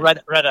 right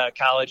out of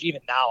college,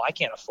 even now, I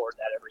can't afford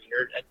that every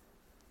year. And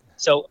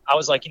so I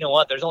was like, you know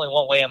what? There's only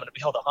one way I'm going to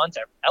be able to hunt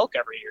elk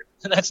every year,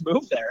 and that's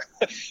move there.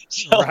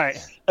 So I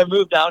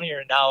moved down here,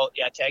 and now,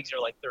 tags are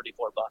like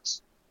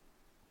 $34.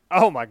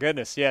 Oh my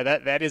goodness, yeah,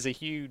 that is a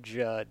huge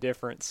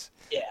difference.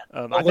 Yeah,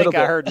 I think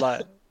I heard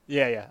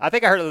I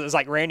think I heard it was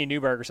like Randy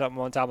Newberg or something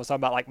one time was talking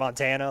about like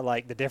Montana,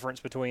 like the difference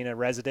between a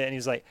resident, and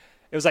he's like,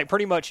 it was like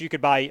pretty much you could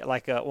buy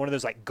like one of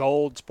those like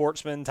gold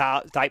sportsman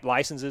type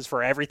licenses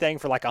for everything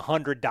for like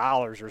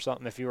 $100 or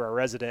something if you were a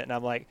resident. And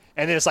I'm like,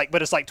 and then it's like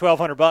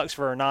 $1,200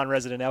 for a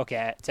non-resident elk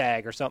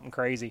tag or something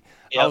crazy.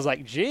 Yep. I was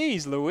like,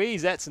 geez,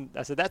 Louise, I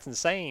said, that's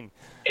insane.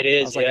 It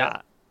is.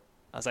 I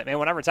was like, man,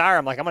 when I retire,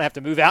 I'm going to have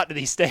to move out to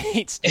these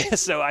states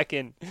just so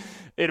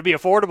it'll be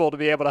affordable to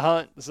be able to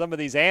hunt some of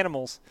these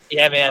animals.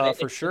 Yeah, man,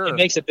 for sure. It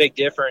makes a big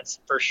difference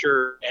for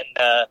sure.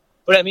 And,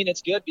 but I mean,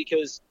 it's good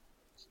because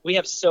we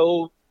have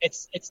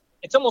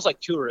it's almost like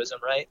tourism,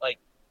 right? Like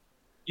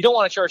you don't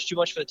want to charge too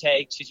much for the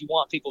tags because you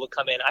want people to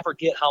come in. I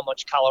forget how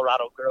much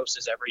Colorado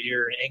grosses every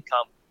year in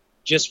income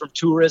just from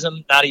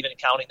tourism, not even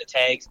counting the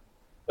tags.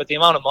 But the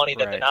amount of money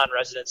that the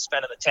non-residents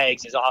spend on the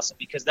tags is awesome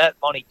because that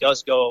money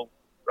does go,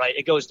 right?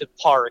 It goes to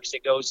parks.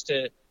 It goes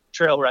to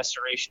trail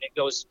restoration. It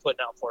goes to putting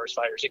out forest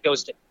fires. It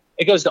goes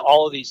to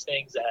all of these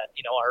things that,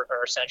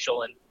 are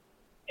essential. And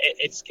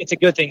it's a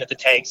good thing that the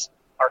tags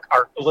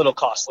are a little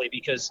costly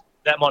because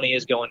that money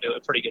is going to a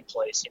pretty good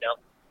place,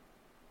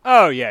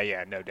 Oh,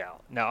 yeah, no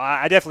doubt. No,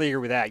 I definitely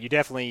agree with that. You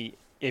definitely,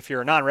 if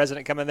you're a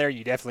non-resident coming there,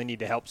 you definitely need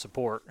to help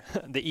support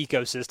the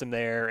ecosystem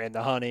there and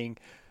the hunting,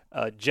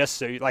 just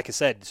so, like I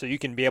said, so you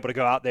can be able to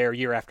go out there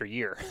year after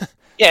year.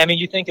 Yeah, I mean,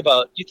 you think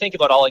about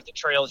all like the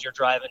trails you're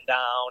driving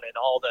down and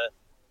all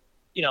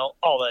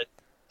the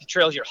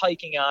trails you're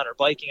hiking on or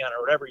biking on or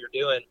whatever you're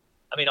doing.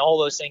 I mean, all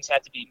those things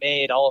have to be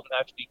made. All of them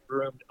have to be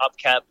groomed,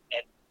 upkept,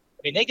 and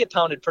I mean, they get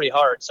pounded pretty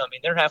hard. So I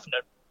mean, they're having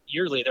to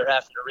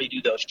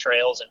redo those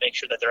trails and make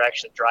sure that they're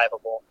actually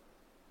drivable.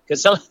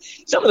 Because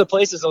some of the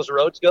places those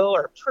roads go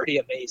are pretty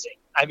amazing.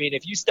 I mean,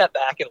 if you step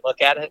back and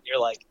look at it,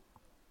 you're like,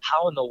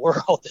 how in the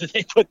world did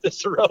they put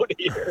this road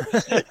here?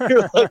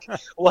 You're like,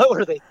 what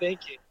were they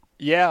thinking?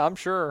 Yeah, I'm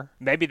sure.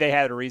 Maybe they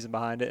had a reason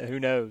behind it. Who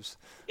knows?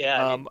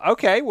 Yeah.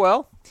 Okay,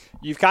 well,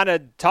 you've kind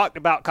of talked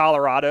about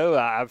Colorado.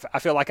 I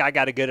feel like I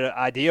got a good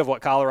idea of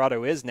what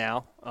Colorado is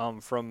now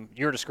from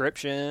your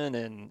description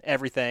and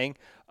everything.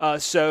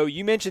 So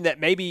you mentioned that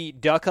maybe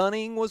duck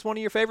hunting was one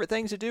of your favorite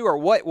things to do, or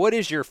what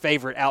is your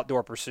favorite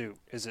outdoor pursuit?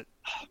 Is it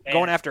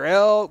going after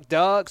elk,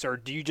 ducks, or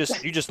do you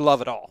just love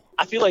it all?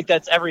 I feel like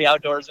that's every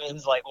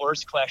outdoorsman's like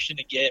worst question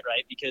to get,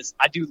 right? Because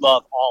I do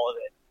love all of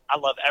it. I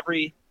love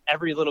every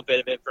little bit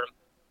of it, from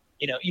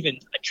even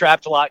I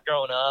trapped a lot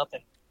growing up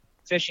and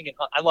fishing, and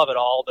I love it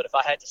all. But if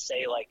I had to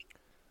say like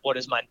what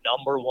is my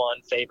number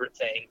one favorite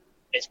thing,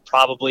 it's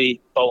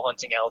probably bow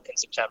hunting elk in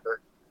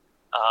September.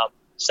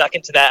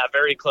 Second to that, a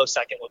very close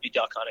second, would be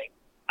duck hunting.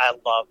 I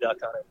love duck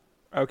hunting.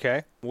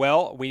 Okay.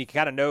 Well, we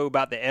kind of know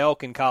about the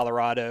elk in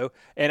Colorado,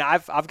 and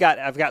I've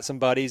got some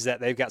buddies that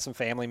they've got some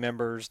family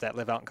members that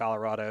live out in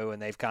Colorado, and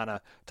they've kind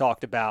of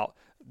talked about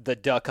the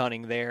duck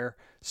hunting there.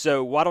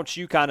 So why don't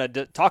you kind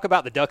of talk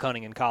about the duck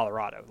hunting in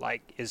Colorado?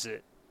 Like, is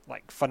it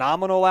like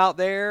phenomenal out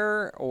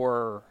there,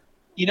 or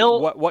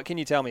what can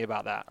you tell me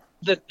about that?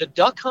 The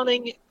duck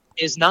hunting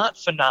is not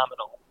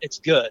phenomenal. It's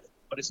good,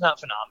 but it's not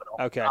phenomenal.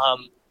 Okay.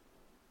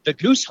 The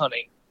goose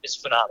hunting is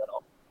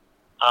phenomenal.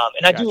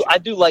 And I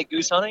do like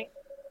goose hunting,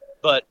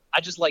 but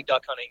I just like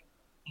duck hunting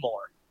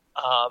more.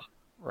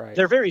 Right.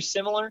 They're very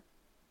similar.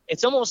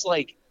 It's almost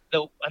like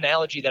the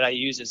analogy that I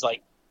use is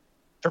like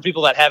for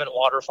people that haven't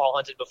waterfowl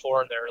hunted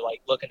before and they're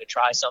like looking to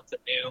try something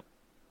new.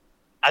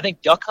 I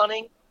think duck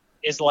hunting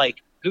is like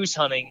goose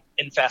hunting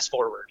in fast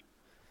forward,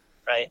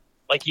 right?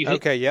 Like you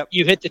hit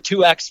the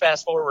 2x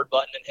fast forward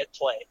button and hit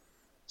play.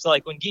 So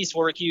like when geese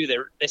work you,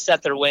 they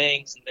set their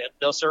wings and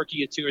they'll circle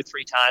you 2 or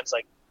 3 times,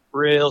 like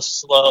real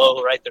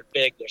slow, right? They're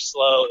big, they're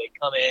slow, they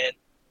come in,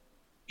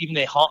 even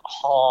they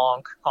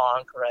honk,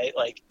 right?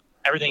 Like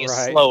everything is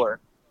slower.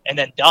 And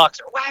then ducks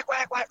are whack,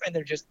 whack, whack, and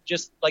they're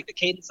just like the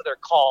cadence of their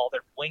call,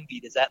 their wing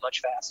beat is that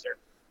much faster.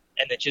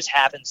 And it just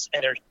happens,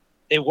 and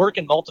they work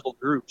in multiple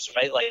groups,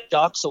 right? Like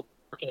ducks will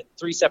work in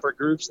 3 separate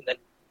groups, and then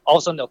all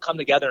of a sudden they'll come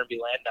together and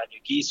be landing on you.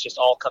 Geese just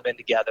all come in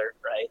together,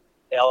 right?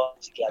 They all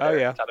together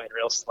and come in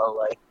real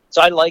slowly.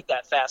 So I like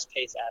that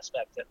fast-paced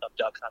aspect of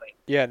duck hunting.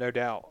 Yeah, no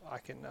doubt. I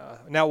can.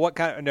 Now, what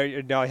kind? Now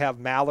you have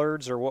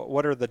mallards, or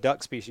what are the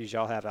duck species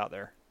y'all have out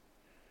there?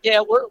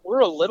 Yeah, we're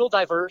a little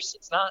diverse.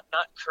 It's not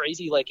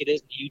crazy like it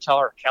is in Utah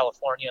or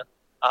California.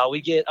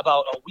 We get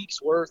about a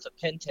week's worth of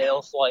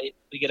pintail flight.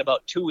 We get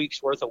about 2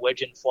 weeks worth of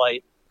widgeon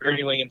flight,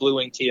 green wing and blue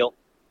wing teal.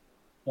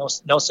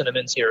 No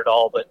cinnamons here at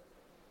all, but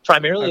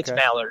primarily it's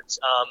mallards.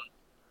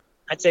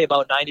 I'd say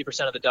about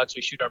 90% of the ducks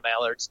we shoot are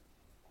mallards,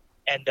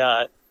 and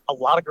a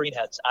lot of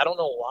greenheads. I don't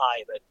know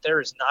why, but there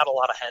is not a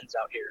lot of hens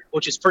out here,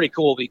 which is pretty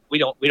cool. We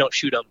don't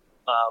shoot them.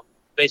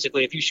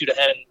 Basically, if you shoot a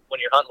hen when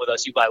you're hunting with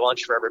us, you buy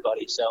lunch for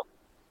everybody. So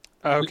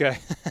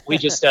we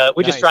just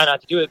just try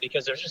not to do it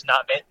because there's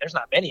not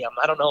many of them.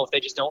 I don't know if they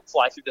just don't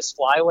fly through this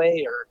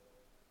flyway, or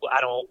I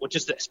don't know,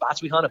 just the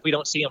spots we hunt if we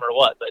don't see them or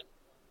what. But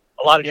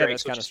a lot of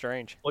drakes, that's kind of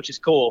strange, which is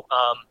cool.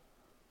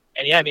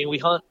 And yeah, I mean, we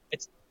hunt.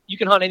 You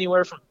can hunt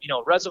anywhere from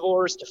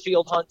reservoirs to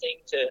field hunting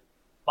to.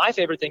 My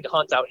favorite thing to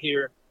hunt out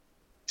here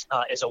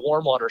is a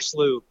warm water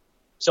slough.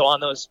 So on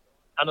those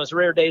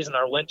rare days in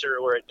our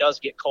winter where it does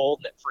get cold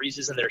and it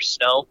freezes and there's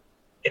snow,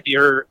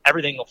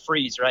 everything will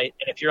freeze, right?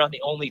 And if you're on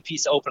the only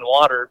piece of open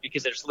water,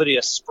 because there's literally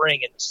a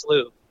spring in the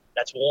slough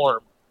that's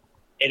warm,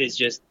 it is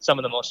just some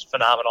of the most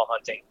phenomenal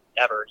hunting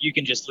ever. You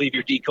can just leave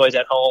your decoys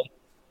at home.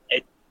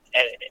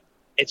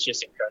 It's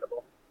just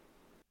incredible.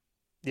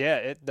 Yeah,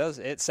 it does.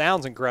 It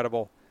sounds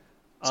incredible.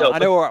 So I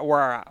know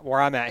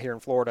where I'm at here in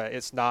Florida.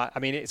 It's not. I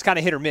mean, it's kind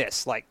of hit or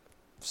miss. Like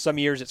some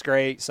years it's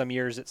great, some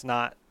years it's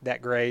not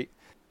that great.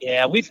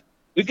 Yeah, we've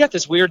got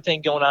this weird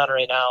thing going on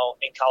right now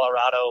in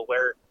Colorado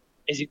where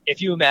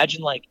if you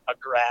imagine like a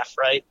graph,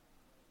 right?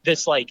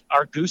 This like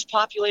our goose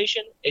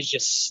population is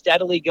just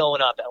steadily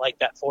going up at like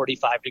that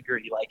 45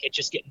 degree. Like it's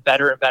just getting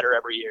better and better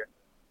every year.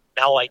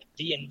 Now, like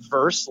the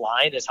inverse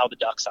line is how the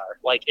ducks are.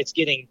 Like it's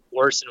getting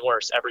worse and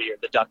worse every year,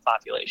 the duck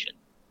population.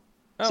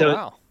 Oh, so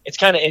wow. It's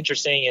kind of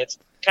interesting. It's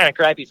kind of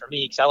crappy for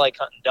me because I like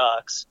hunting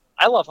ducks.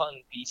 I love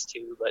hunting geese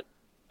too, but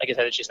like I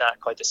said, it's just not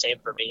quite the same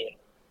for me. And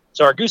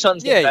so our goose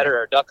hunting's getting better,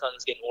 our duck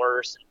hunting's getting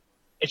worse. And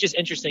it's just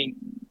interesting,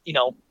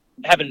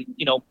 having,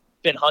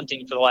 been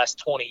hunting for the last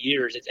 20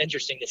 years, it's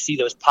interesting to see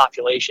those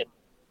population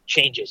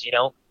changes,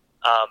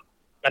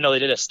 I know they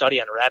did a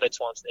study on rabbits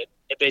once.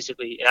 It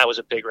basically, and I was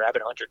a big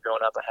rabbit hunter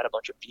growing up. I had a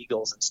bunch of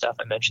beagles and stuff.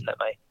 I mentioned that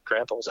my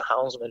grandpa was a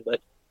houndsman, but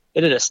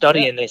they did a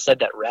study and they said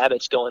that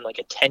rabbits go in like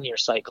a 10-year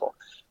cycle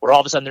where all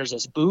of a sudden there's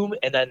this boom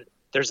and then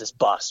there's this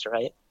bust,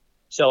 right?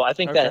 So I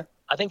think that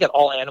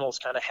all animals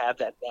kind of have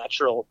that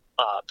natural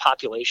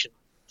population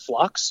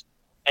flux,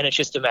 and it's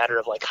just a matter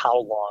of like how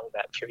long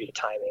that period of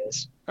time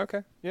is.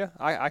 Okay, yeah,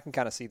 I can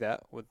kind of see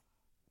that with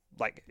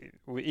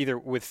either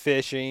with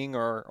fishing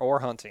or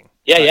hunting.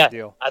 Yeah.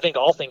 Deal. I think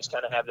all things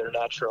kind of have their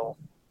natural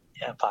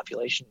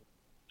population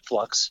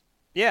flux.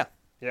 Yeah,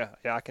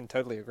 I can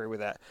totally agree with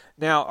that.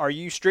 Now, are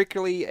you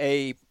strictly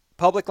a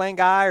public land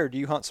guy, or do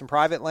you hunt some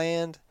private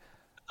land?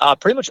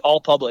 Pretty much all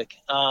public.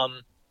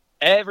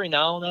 Every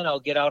now and then I'll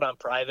get out on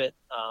private.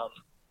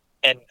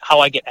 And how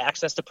I get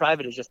access to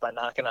private is just by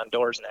knocking on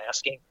doors and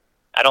asking.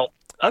 I don't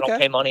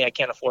pay money. I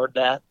can't afford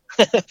that.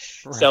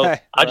 So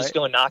I'll just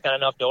go and knock on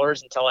enough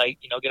doors until I,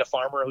 get a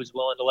farmer who's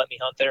willing to let me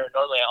hunt there. And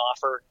normally I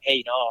offer,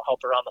 hey, I'll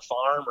help around the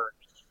farm, or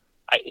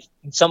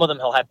some of them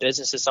he'll have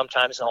businesses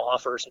sometimes, and I'll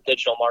offer some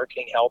digital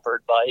marketing help or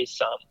advice.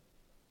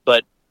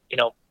 But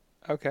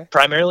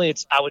primarily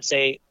I would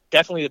say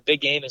definitely the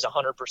big game is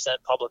 100%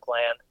 public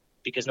land,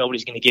 because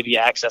nobody's going to give you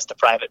access to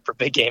private for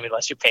big game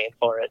unless you're paying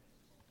for it.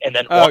 And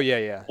then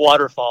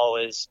waterfall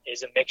is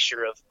a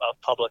mixture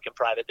of public and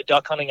private. The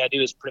duck hunting I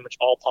do is pretty much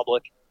all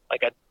public,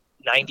 like a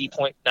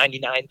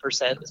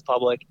 90.99% is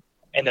public.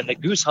 And then the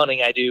goose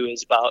hunting I do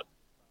is about,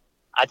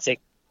 I'd say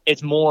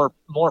it's more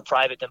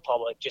private than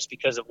public, just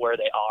because of where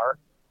they are.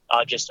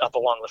 Just up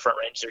along the Front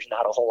Range, there's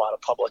not a whole lot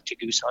of public to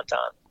goose hunt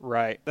on.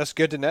 Right. That's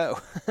good to know.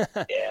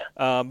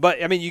 Yeah.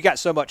 But, I mean, you got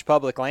so much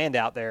public land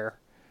out there.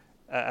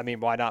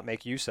 Why not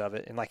make use of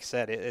it? And like I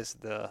said, it is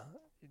the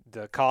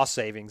cost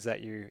savings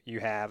that you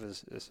have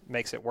is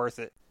makes it worth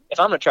it. If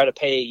I'm going to try to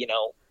pay,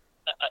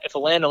 if a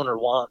landowner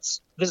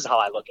wants, this is how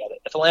I look at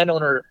it. If a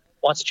landowner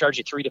wants to charge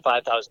you $3,000 to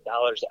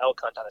 $5,000 to elk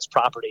hunt on his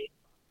property,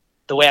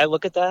 the way I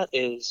look at that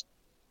is,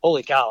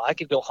 holy cow, I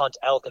could go hunt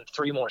elk in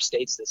 3 more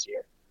states this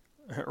year.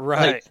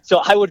 Right.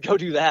 So I would go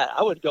do that.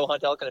 I would go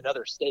hunt elk in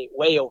another state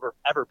way over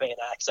ever paying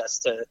access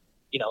to,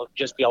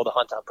 just be able to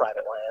hunt on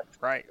private land.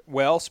 Right.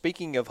 Well,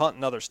 speaking of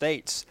hunting other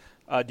states,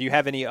 do you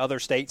have any other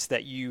states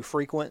that you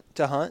frequent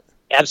to hunt?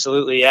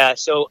 Absolutely, yeah.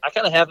 So I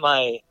kind of have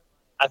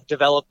I've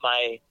developed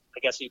I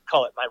guess you'd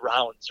call it my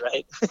rounds,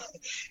 right?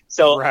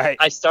 So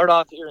I start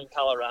off here in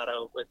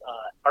Colorado with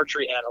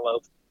archery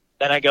antelope.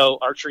 Then I go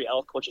archery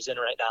elk, which is in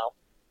right now.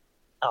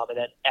 And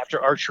then after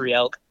archery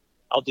elk,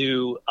 I'll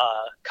do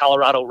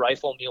Colorado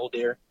rifle mule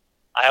deer.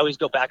 I always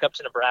go back up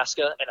to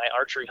Nebraska and I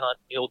archery hunt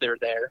mule deer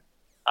there.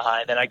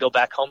 And then I go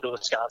back home to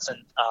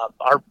Wisconsin.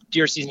 Our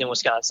deer season in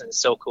Wisconsin is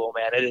so cool,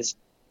 man.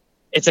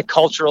 It's a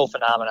cultural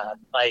phenomenon.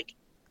 Like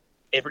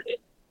it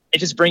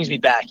just brings me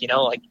back,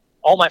 like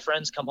all my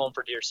friends come home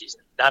for deer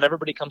season. Not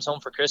everybody comes home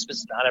for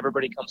Christmas. Not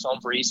everybody comes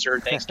home for Easter,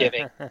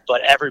 Thanksgiving,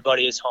 but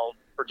everybody is home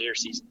for deer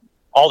season.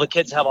 All the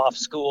kids have off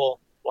school.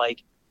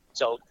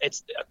 So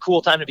it's a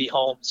cool time to be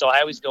home. So I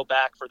always go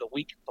back for the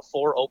week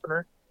before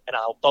opener and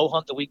I'll bow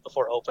hunt the week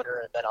before opener,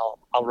 and then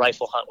I'll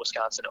rifle hunt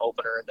Wisconsin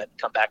opener, and then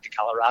come back to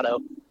Colorado,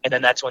 and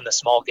then that's when the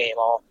small game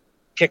all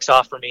kicks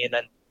off for me. And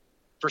then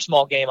for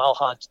small game,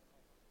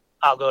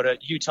 I'll go to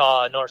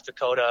Utah, North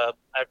Dakota.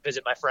 I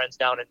visit my friends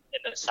down in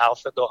the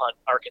South. I'll go hunt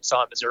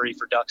Arkansas and Missouri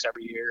for ducks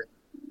every year,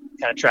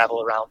 kind of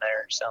travel around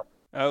there. So.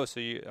 Oh,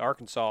 so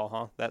Arkansas,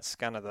 huh? That's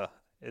kind of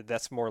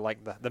that's more like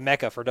the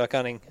mecca for duck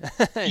hunting.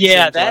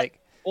 Yeah,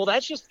 well,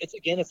 that's just, it's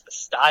the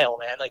style,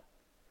 man. Like,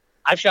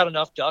 I've shot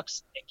enough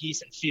ducks and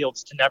geese in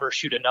fields to never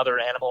shoot another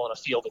animal in a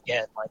field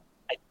again. Like,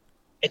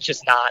 it's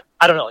just not,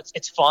 I don't know.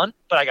 It's fun,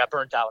 but I got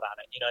burnt out on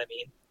it. You know what I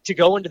mean? To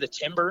go into the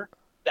timber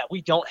that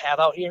we don't have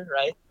out here,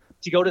 right?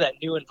 To go to that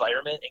new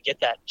environment and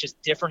get that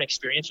just different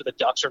experience where the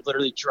ducks are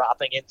literally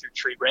dropping in through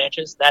tree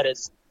branches. That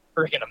is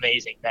freaking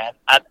amazing, man.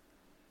 I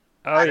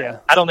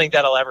don't think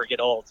that'll ever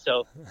get old.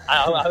 So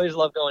I always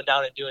love going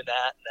down and doing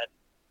that. And then,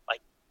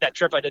 like, that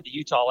trip I did to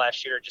Utah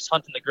last year, just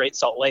hunting the Great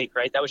Salt Lake,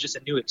 right? That was just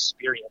a new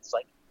experience.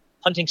 Like,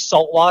 hunting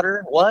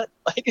saltwater, what?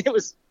 Like, it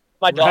was,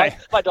 my dog, right.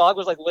 My dog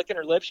was like licking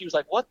her lips. She was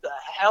like, what the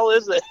hell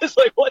is this?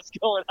 Like, what's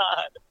going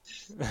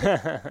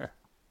on?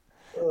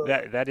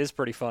 That is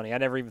pretty funny. I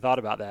never even thought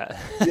about that.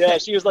 Yeah,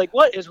 she was like,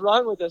 what is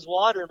wrong with this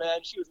water, man?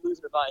 She was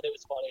losing her mind. It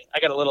was funny.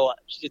 I got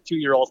she's a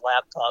 2-year-old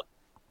laptop.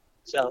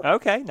 So.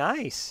 Okay,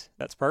 nice.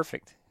 That's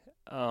perfect.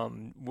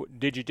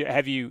 Did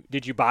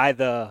you buy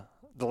the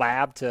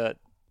lab to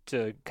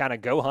kind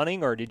of go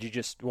hunting, or did you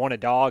just want a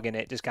dog and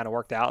it just kind of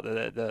worked out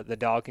that the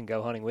dog can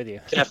go hunting with you?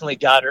 Definitely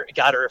got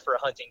her for a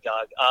hunting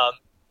dog.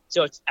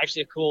 So it's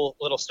actually a cool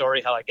little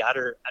story how I got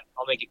her.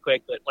 I'll make it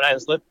quick, but when I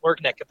was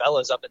working at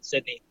Cabela's up in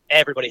Sydney,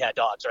 everybody had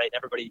dogs, right?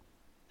 And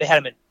they had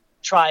them in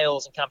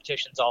trials and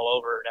competitions all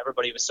over, and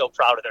everybody was so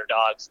proud of their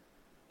dogs.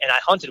 And I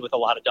hunted with a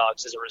lot of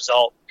dogs as a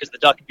result, because the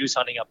duck and goose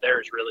hunting up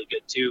there is really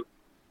good too.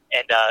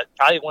 And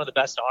probably one of the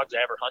best dogs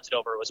I ever hunted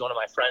over was one of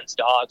my friend's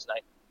dogs. And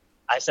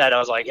I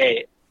was like,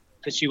 hey,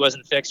 because she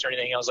wasn't fixed or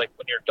anything, I was like,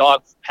 when your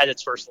dog had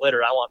its first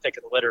litter, I want pick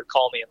of the litter,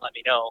 call me and let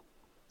me know.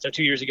 So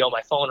 2 years ago,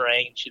 my phone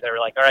rang, and they were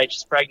like, all right,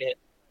 she's pregnant.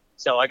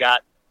 So I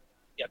got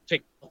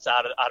picked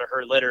out of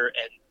her litter,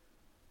 and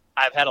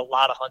I've had a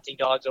lot of hunting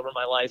dogs over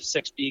my life,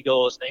 6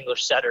 beagles, an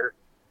English setter,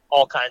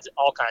 all kinds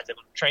of them,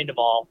 trained them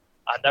all.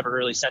 I never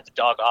really sent a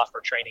dog off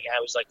for training. I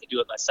always like to do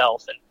it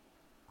myself. And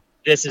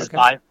this is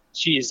my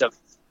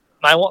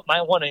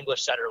one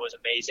English setter was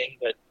amazing,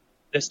 but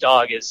this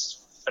dog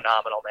is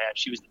phenomenal, man.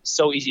 She was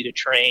so easy to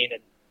train,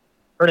 and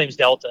her name's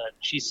Delta, and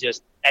she's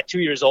just, at 2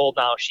 years old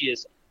now,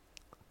 she's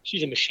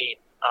a machine.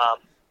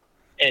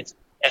 And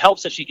it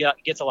helps that she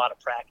gets a lot of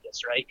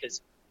practice, right?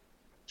 Because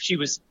she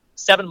was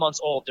 7 months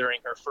old during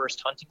her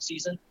first hunting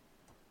season,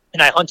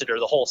 and I hunted her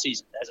the whole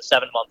season as a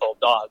 7-month-old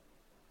dog.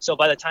 So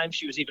by the time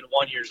she was even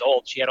 1 year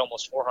old, she had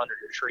almost 400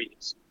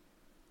 retrieves.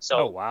 So,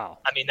 oh, wow.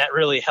 I mean, that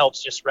really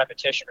helps, just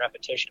repetition.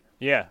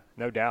 Yeah,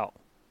 no doubt,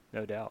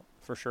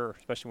 for sure.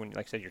 Especially when,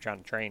 like I said, you're trying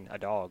to train a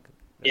dog.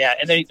 Yeah,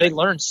 and they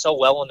learn so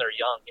well when they're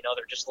young. You know,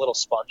 they're just little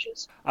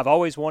sponges. I've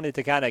always wanted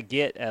to kind of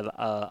get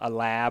a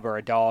lab or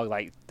a dog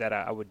like that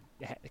I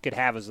could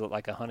have as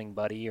like a hunting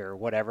buddy or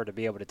whatever, to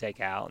be able to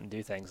take out and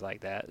do things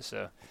like that.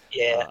 So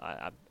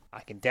yeah, I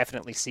can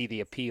definitely see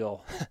the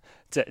appeal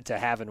to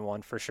having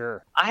one for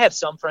sure. I have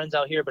some friends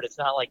out here, but it's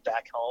not like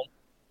back home.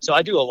 So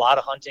I do a lot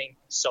of hunting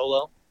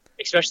solo,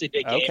 especially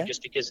big game,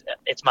 just because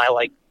it's my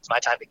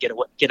time to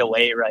get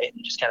away, right,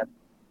 and just kind of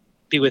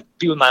be with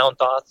my own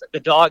thoughts. The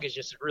dog is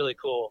just really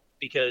cool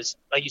because,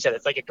 like you said,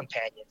 it's like a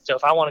companion. So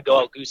if I want to go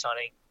out goose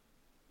hunting,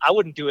 I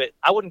wouldn't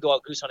go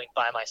out goose hunting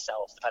by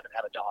myself if I didn't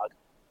have a dog.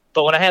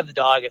 But when I have the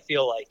dog, I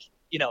feel like,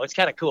 it's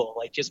kind of cool,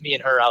 like just me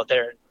and her out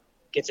there, and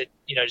get to,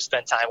 just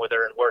spend time with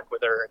her and work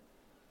with her. And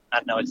I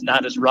don't know, it's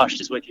not as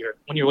rushed as when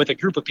you're with a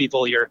group of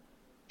people, you're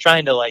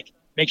trying to like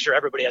make sure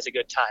everybody has a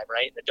good time,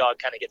 right? And the dog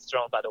kind of gets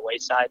thrown by the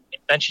wayside,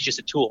 and then she's just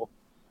a tool.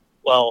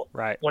 Well,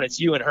 right. When it's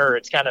you and her,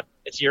 it's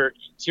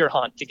your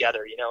hunt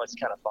together. It's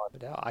kind of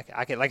fun.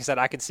 I can, like I said,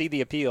 I can see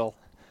the appeal,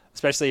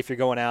 especially if you're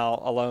going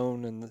out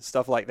alone and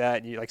stuff like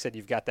that. And like I said,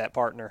 you've got that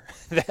partner,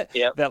 that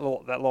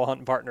little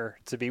hunting partner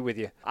to be with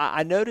you.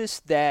 I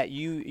noticed that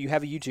you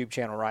have a YouTube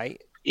channel,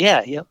 right?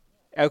 Yeah. Yep.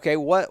 Okay.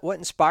 What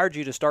inspired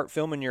you to start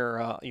filming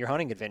your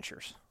hunting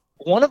adventures?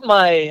 One of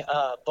my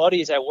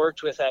buddies I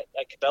worked with at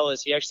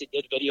Cabela's, he actually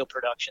did video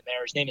production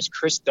there. His name is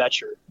Chris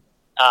Betcher.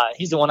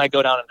 He's the one I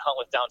go down and hunt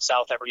with down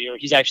south every year.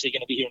 He's actually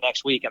going to be here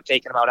next week. I'm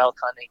taking him out elk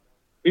hunting.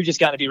 We've just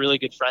gotten to be really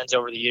good friends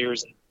over the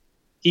years, and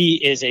he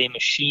is a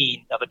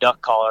machine of a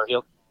duck caller.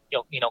 He'll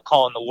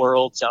call in the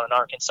world down in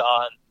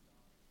Arkansas. And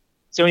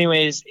so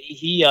anyways,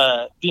 he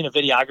being a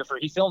videographer,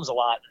 he films a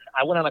lot.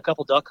 I went on a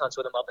couple duck hunts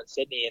with him up in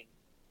Sydney, and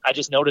I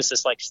just noticed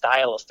this like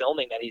style of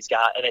filming that he's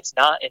got, and it's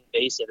not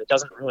invasive. It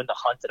doesn't ruin the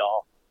hunt at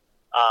all.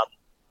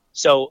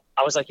 So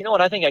I was like, you know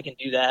what, I think I can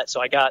do that. So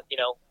I got, a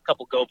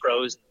couple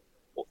GoPros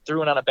and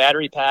threw it on a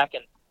battery pack,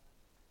 and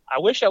I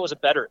wish I was a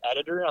better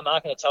editor. I'm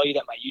not going to tell you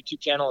that my YouTube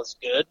channel is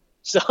good.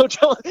 So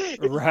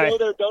if you go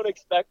there, don't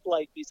expect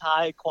like these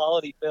high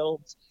quality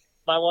films.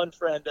 My one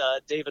friend,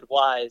 David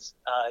Wise,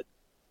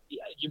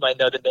 you might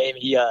know the name.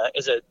 He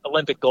is an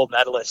Olympic gold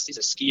medalist. He's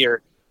a skier.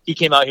 he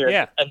came out here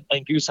Yeah.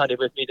 and goose hunted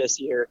with me this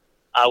year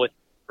with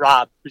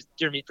Rob, who's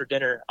Deer Meat for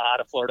Dinner out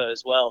of Florida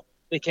as well.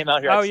 They came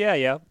out here. Oh,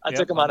 yeah. I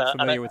took him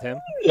on with him.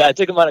 Yeah, I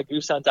took him on a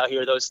goose hunt out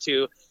here, those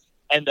two.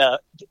 And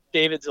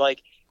David's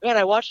like, man,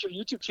 I watched your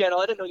YouTube channel.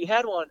 I didn't know you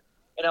had one.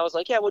 And I was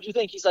like, yeah, what'd you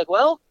think? He's like,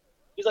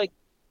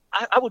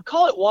 I would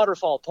call it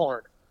waterfall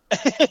porn.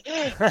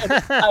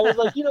 I was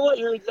like, you know what?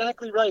 You're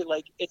exactly right.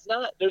 Like, it's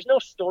not, there's no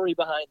story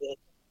behind it.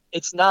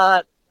 It's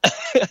not,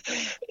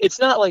 it's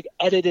not like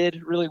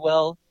edited really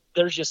well.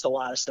 There's just a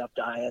lot of stuff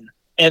dying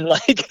and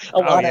like a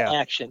lot of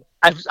action.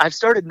 I've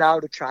started now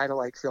to try to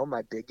like film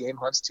my big game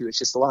hunts too. It's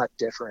just a lot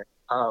different.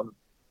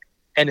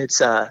 And it's,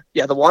 the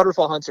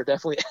waterfall hunts are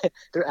definitely,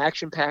 they're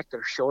action packed,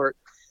 they're short.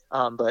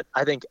 But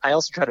I think I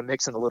also try to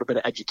mix in a little bit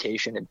of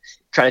education and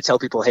try to tell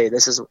people, hey,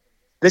 this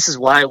is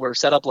why we're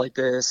set up like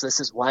this. This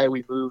is why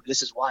we moved.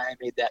 This is why I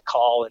made that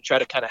call, and try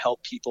to kind of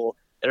help people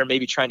that are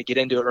maybe trying to get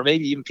into it, or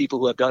maybe even people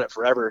who have done it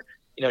forever,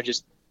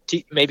 just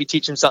maybe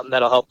teach them something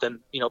that'll help them,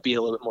 be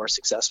a little bit more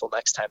successful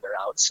next time they're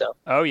out. So.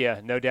 Oh yeah,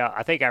 no doubt.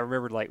 I think I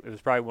remembered it was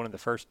probably one of the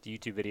first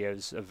YouTube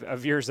videos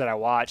of yours that I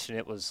watched, and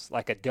it was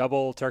like a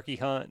double turkey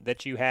hunt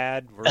that you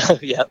had where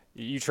yeah.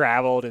 You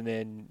traveled, and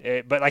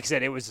then, but like I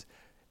said,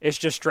 it's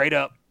just straight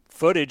up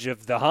footage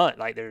of the hunt.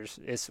 Like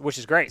which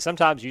is great.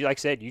 Sometimes you, like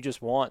I said, you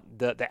just want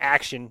the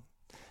action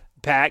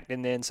packed,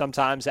 and then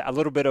sometimes a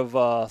little bit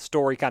of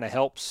story kind of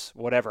helps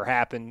whatever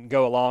happened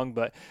go along.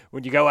 But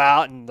when you go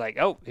out and like,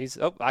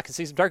 I can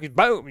see some turkeys,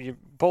 boom, you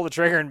pull the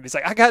trigger and it's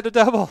like, I got the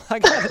double.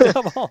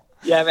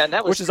 Yeah, man,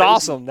 that was which is crazy.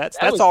 awesome. That's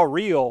all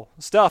real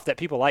stuff that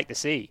people like to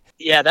see.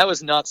 Yeah, that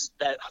was nuts.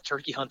 That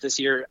turkey hunt this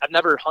year. I've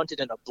never hunted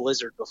in a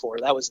blizzard before.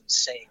 That was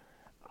insane.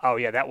 Oh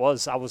yeah, I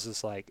was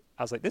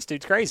like, this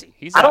dude's crazy.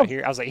 He's out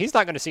here. I was like, he's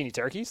not going to see any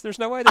turkeys. There's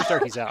no way there's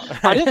turkeys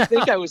out. I didn't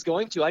think I was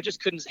going to. I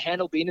just couldn't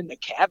handle being in the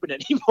cabin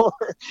anymore.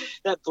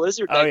 That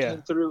blizzard that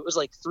came through, it was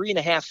like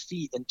 3.5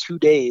 feet in 2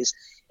 days,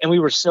 and we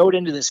were snowed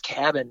into this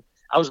cabin.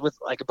 I was with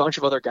like a bunch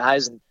of other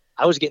guys, and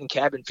I was getting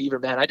cabin fever,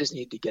 man. I just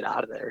needed to get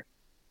out of there.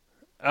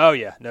 Oh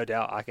yeah, no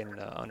doubt. I can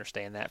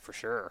understand that for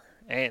sure.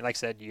 And like I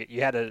said,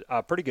 you had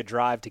a pretty good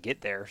drive to get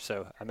there,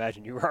 so I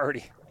imagine you were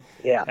already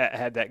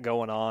had that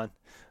going on.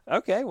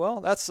 Okay,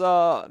 well, that's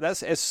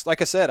it's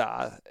like I said,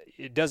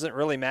 it doesn't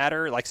really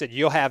matter. Like I said,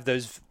 you'll have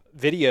those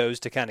videos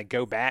to kind of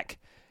go back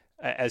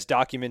as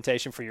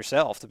documentation for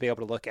yourself to be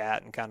able to look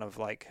at and kind of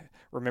like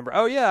remember,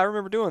 oh yeah, I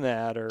remember doing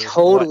that or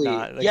totally.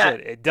 Whatnot. Like I said,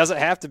 it doesn't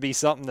have to be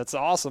something that's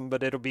awesome,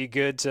 but it'll be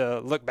good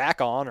to look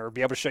back on or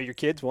be able to show your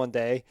kids one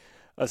day.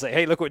 I say,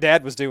 hey, look what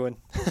Dad was doing.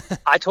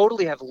 I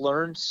totally have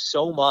learned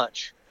so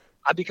much.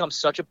 I've become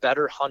such a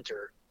better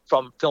hunter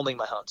from filming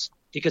my hunts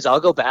because I'll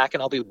go back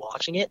and I'll be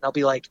watching it and I'll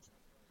be like,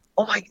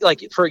 oh my,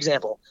 like, for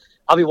example,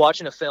 I'll be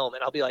watching a film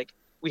and I'll be like,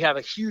 we have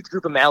a huge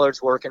group of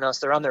mallards working us.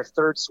 They're on their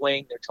third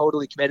swing. They're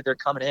totally committed. They're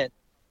coming in.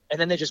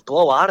 And then they just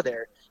blow out of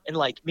there. And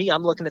like me,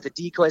 I'm looking at the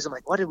decoys. I'm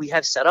like, what did we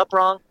have set up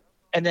wrong?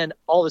 And then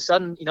all of a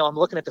sudden, I'm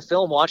looking at the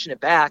film, watching it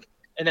back.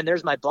 And then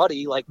there's my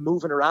buddy like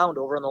moving around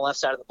over on the left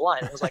side of the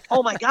blind. I was like,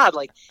 oh my God,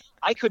 like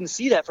I couldn't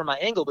see that from my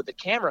angle, but the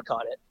camera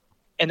caught it.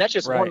 And that's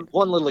just one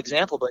little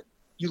example, but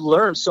you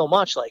learn so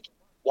much. Like,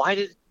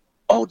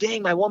 oh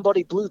dang, my one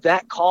buddy blew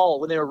that call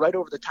when they were right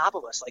over the top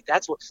of us. Like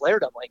that's what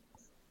flared them. Like,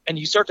 and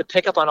you start to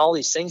pick up on all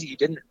these things that you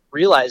didn't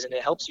realize, and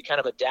it helps you kind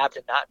of adapt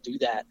and not do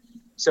that.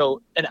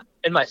 So, and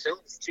in my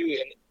films too,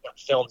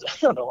 films, I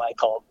don't know why I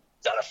call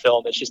it's not a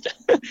film. It's just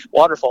a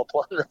waterfall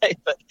porn, right?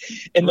 But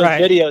in those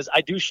videos,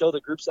 I do show the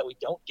groups that we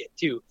don't get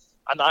to.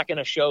 I'm not going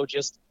to show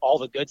just all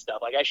the good stuff.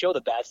 Like I show the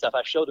bad stuff.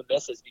 I show the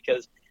misses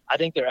because I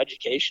think they're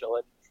educational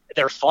and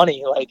they're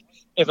funny. Like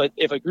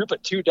if a group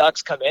of 2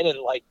 ducks come in and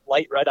like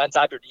light right on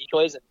top of your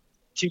decoys and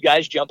 2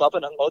 guys jump up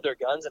and unload their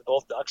guns and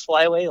both ducks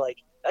fly away, like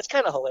that's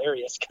kind of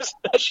hilarious because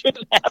that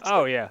shouldn't happen.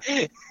 Oh yeah,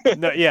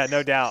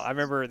 no doubt. I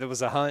remember there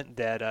was a hunt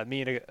that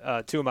me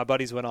and 2 of my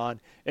buddies went on,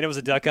 and it was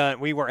a duck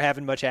hunt. We weren't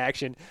having much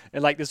action,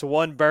 and like this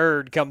one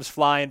bird comes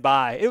flying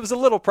by. It was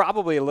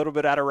probably a little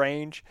bit out of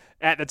range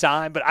at the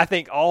time, but I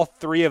think all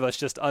 3 of us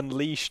just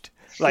unleashed.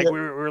 Like we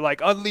were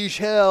like, unleash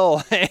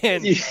hell,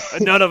 and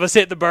none of us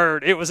hit the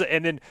bird.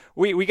 And then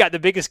we got the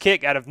biggest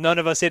kick out of none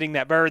of us hitting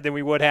that bird than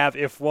we would have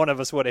if one of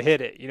us would have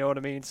hit it. You know what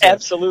I mean? So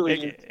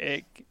absolutely.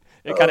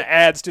 It kind of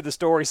adds to the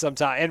story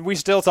sometimes. And we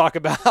still talk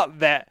about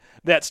that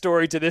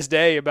story to this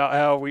day about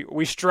how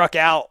we struck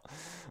out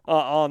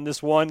on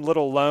this one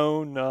little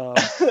lone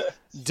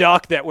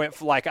duck that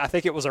went I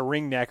think it was a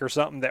ringneck or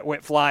something that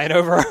went flying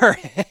over our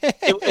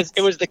heads.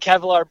 It was the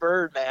Kevlar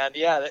bird, man.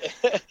 Yeah.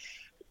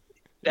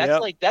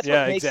 That's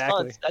what makes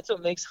hunts. That's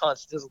what makes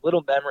hunts. Those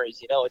little memories,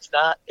 it's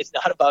not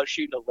about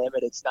shooting a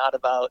limit. It's not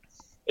about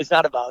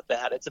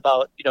that. It's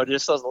about,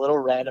 just those little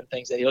random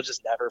things that you'll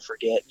just never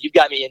forget. You've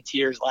got me in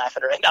tears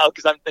laughing right now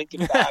because I'm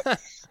thinking back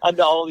on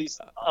all these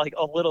like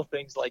little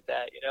things like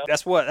that,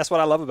 That's what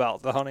I love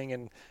about the hunting,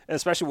 and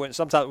especially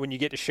sometimes when you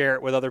get to share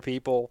it with other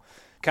people,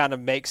 kind of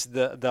makes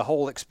the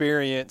whole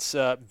experience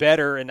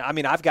better. And I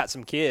mean, I've got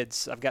some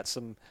kids. I've got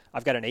an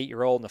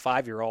 8-year-old and a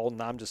 5-year-old,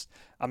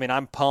 and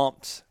I'm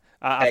pumped.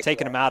 I've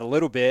taken them out a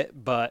little bit,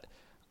 but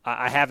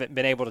I haven't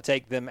been able to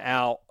take them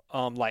out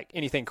like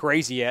anything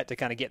crazy yet to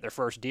kind of get their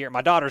first deer.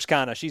 My daughter's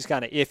she's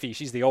kind of iffy.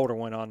 She's the older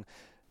one on.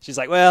 She's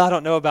like, well, I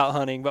don't know about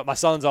hunting, but my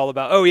son's all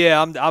about, oh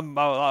yeah,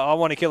 I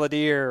want to kill a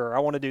deer or I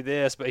want to do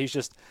this, but he's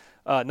just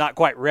not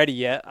quite ready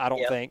yet, I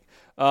don't think.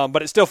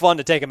 But it's still fun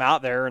to take him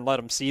out there and let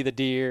him see the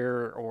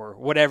deer or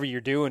whatever you're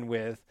doing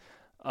with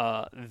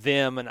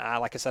them. And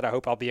like I said, I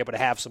hope I'll be able to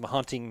have some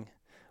hunting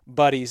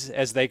buddies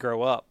as they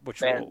grow up,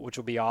 which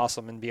will be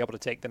awesome, and be able to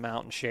take them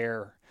out and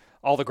share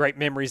all the great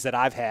memories that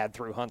I've had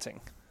through hunting.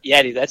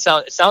 Yeah, dude, it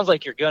sounds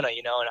like you're gonna,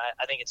 and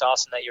I think it's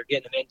awesome that you're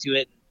getting them into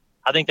it.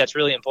 I think that's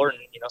really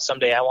important.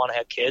 Someday I want to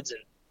have kids, and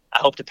I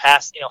hope to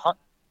pass,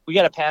 we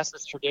got to pass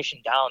this tradition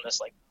down.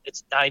 This, like,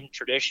 it's not even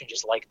tradition,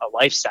 just like a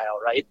lifestyle.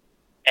 Right.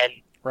 And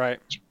right.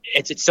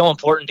 It's so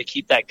important to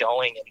keep that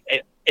going.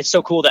 And it's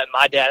so cool that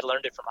my dad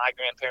learned it from my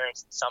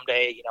grandparents. And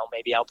someday,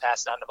 maybe I'll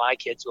pass it on to my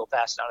kids who will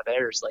pass it on to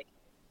theirs. Like,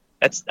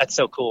 that's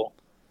so cool.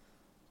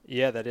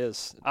 Yeah, that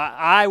is.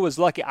 I was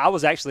lucky.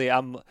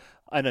 I'm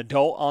an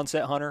adult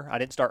onset hunter. I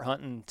didn't start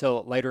hunting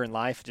until later in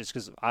life, just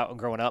because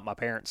growing up, my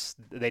parents,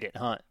 they didn't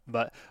hunt.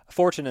 But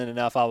fortunate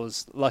enough, I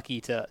was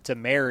lucky to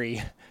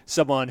marry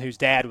someone whose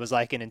dad was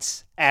like an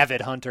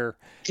avid hunter.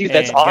 Dude,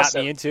 that's awesome.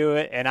 Got me into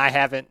it, and I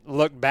haven't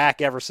looked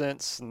back ever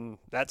since. And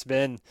that's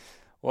been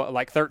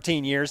like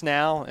 13 years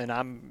now, and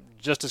I'm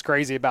just as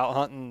crazy about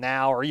hunting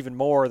now, or even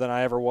more than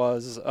I ever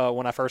was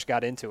when I first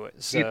got into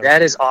it. So dude,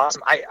 that is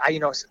awesome.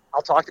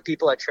 I'll talk to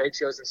people at trade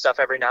shows and stuff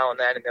every now and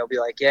then, and they'll be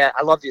like, yeah,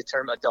 I love the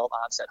term adult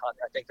onset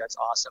hunter. I think that's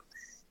awesome.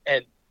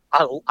 And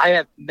I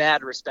have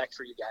mad respect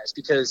for you guys,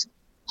 because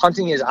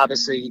hunting is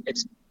obviously,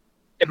 it's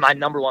my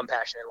number one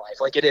passion in life.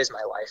 Like, it is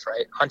my life,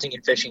 right? Hunting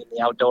and fishing in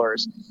the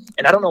outdoors.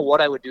 And I don't know what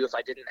I would do if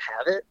I didn't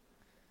have it.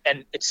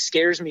 And it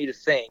scares me to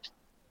think,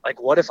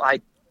 like, what if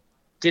I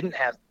didn't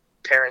have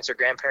parents or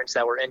grandparents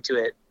that were into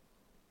it,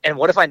 and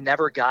what if I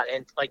never got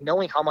in, like,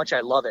 knowing how much I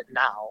love it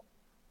now,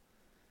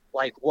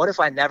 like, what if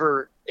I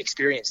never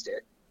experienced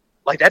it?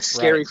 Like, that's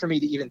scary for me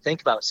to even think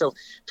about. So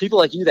people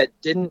like you that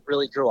didn't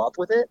really grow up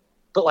with it,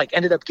 but like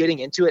ended up getting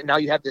into it, and now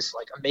you have this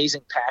like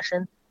amazing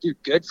passion,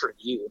 dude, good for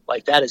you.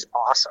 Like, that is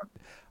awesome.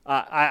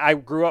 I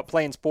grew up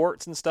playing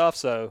sports and stuff,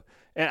 so,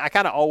 and I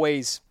kind of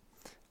always,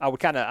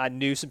 I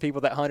knew some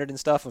people that hunted and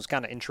stuff, and was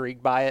kind of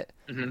intrigued by it.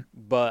 Mm-hmm.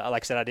 But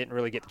like I said, I didn't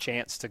really get the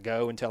chance to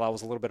go until I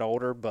was a little bit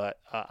older. But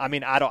I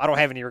don't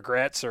have any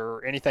regrets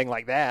or anything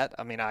like that.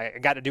 I mean, I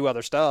got to do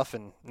other stuff,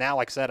 and now,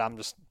 like I said, I'm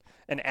just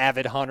an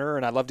avid hunter,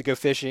 and I love to go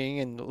fishing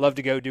and love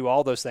to go do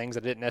all those things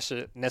I didn't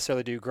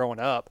necessarily do growing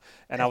up.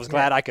 And I was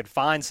glad I could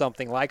find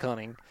something like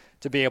hunting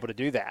to be able to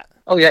do that.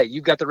 Oh yeah,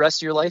 you've got the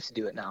rest of your life to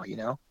do it now,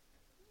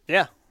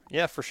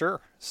 Yeah, for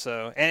sure.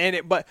 So,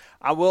 but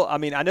I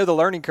know the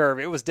learning curve.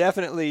 It was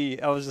definitely,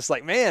 I was just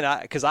like, man,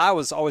 because I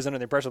was always under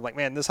the impression of like,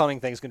 man, this hunting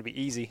thing is going to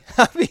be easy.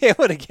 I'll be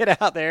able to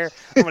get out there.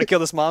 I'm going to kill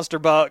this monster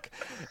buck.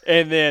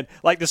 And then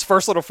like this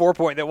first little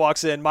 4-point that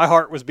walks in, my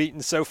heart was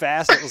beating so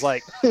fast. It was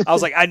like, I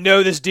was like, I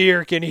know this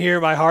deer can hear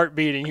my heart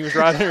beating. He was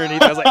right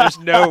underneath. I was like, there's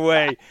no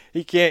way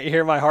he can't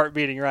hear my heart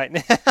beating right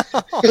now.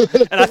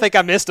 And I think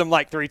I missed him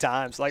like 3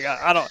 times. Like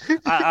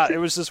it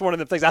was just one of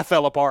the things. I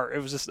fell apart. It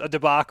was just a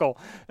debacle.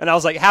 And I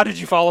was like, how did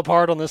you fall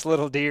apart on this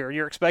little deer?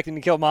 You're expecting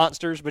to kill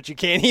monsters, but you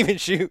can't even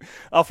shoot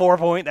a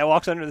 4-point that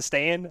walks under the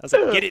stand. I was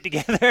like, get it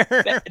together.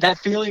 that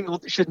feeling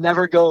should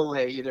never go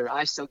away either.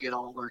 I still get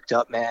all worked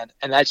up, man.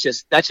 And that's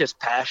just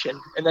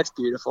passion. And that's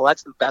beautiful.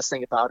 That's the best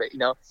thing about it.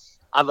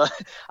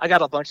 I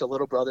got a bunch of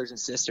little brothers and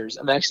sisters.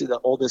 I'm actually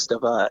the oldest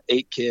of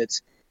 8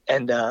 kids.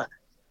 And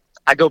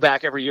I go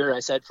back every year,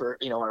 I said, for,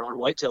 our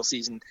whitetail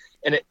season.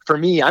 And for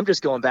me, I'm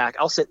just going back.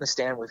 I'll sit in the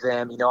stand with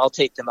them. I'll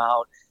take them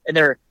out. And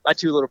they're my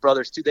 2 little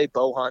brothers too. They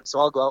bow hunt, so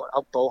I'll go out.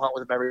 I'll bow hunt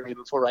with them every day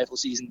before rifle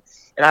season.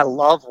 And I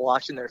love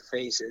watching their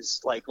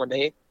faces, like when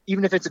they,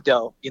 even if it's a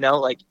doe,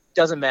 like,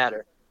 doesn't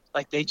matter.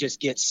 Like, they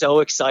just get so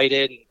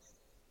excited. And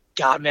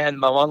God, man,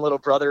 my one little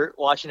brother,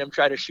 watching him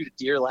try to shoot a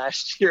deer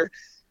last year,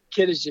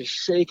 kid is just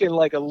shaking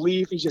like a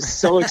leaf. He's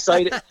just so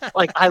excited.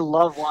 Like, I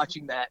love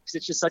watching that because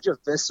it's just such a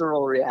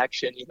visceral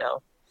reaction.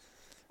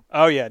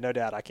 Oh yeah, no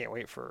doubt. I can't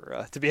wait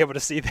for to be able to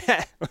see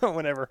that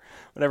whenever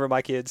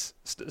my kids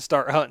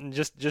start hunting,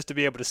 just to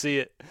be able to see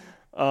it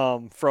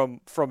from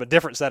a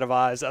different set of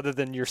eyes other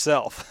than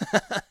yourself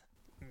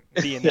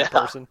being that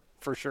person,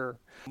 for sure.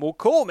 Well,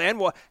 cool, man.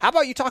 Well, how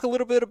about you talk a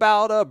little bit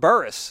about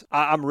Burris?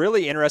 I'm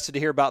really interested to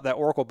hear about that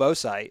Oracle bow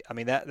sight. I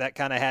mean, that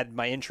kind of had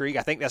my intrigue.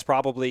 I think that's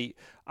probably,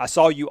 I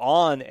saw you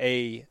on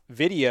a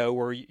video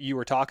where you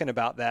were talking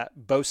about that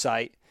bow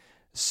sight.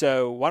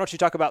 So why don't you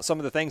talk about some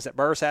of the things that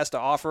Burris has to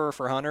offer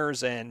for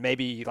hunters, and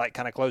maybe like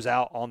kind of close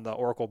out on the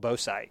Oracle bow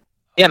sight?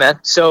 Yeah, man.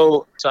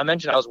 So I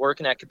mentioned I was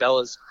working at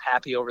Cabela's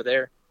Happy over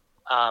there.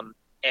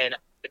 And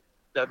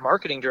the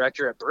marketing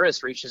director at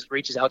Burris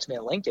reaches out to me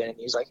on LinkedIn, and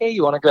he's like, hey,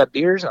 you want to grab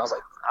beers? And I was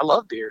like, I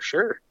love beer.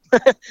 Sure.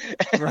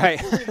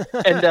 Right.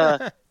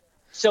 And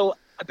so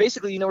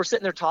basically, we're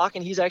sitting there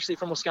talking. He's actually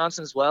from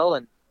Wisconsin as well.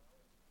 And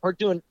we're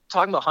talking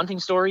about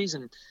hunting stories.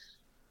 And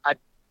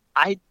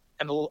I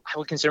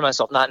would consider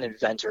myself not an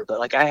inventor, but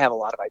like, I have a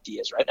lot of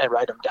ideas, right? And I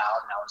write them down.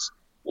 And I was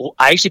Well,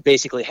 I actually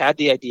basically had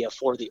the idea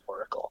for the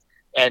Oracle,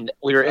 and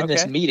we were in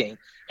this Okay. meeting,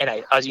 and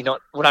I was,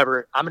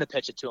 whatever, I'm going to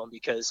pitch it to him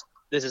because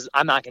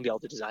I'm not going to be able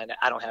to design it.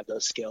 I don't have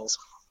those skills.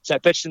 So I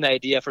pitched him the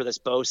idea for this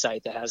bow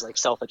sight that has like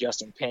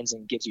self-adjusting pins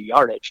and gives you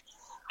yardage.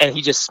 And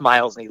he just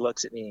smiles and he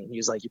looks at me and he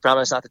was like, "You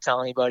promise not to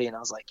tell anybody?" And I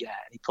was like, "Yeah."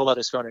 And he pulled out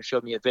his phone and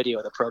showed me a video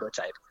of the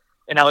prototype.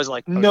 And I was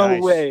like, "No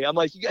nice. way." I'm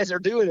like, "You guys are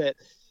doing it."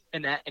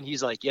 And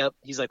he's like, "Yep."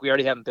 He's like, "We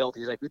already have them built."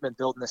 He's like, "We've been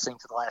building this thing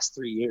for the last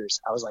 3 years."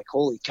 I was like,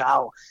 "Holy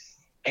cow."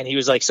 And he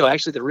was like, "So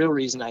actually the real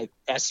reason I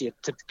asked you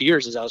to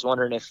beers is I was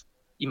wondering if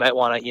you might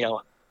want to,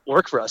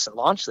 work for us and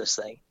launch this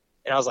thing."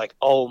 And I was like,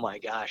 "Oh my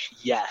gosh,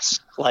 yes."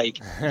 Like,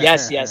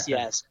 yes, yes,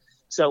 yes.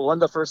 So one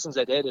of the first things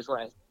I did is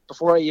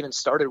before I even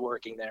started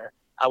working there,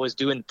 I was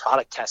doing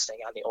product testing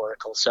on the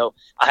Oracle. So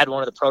I had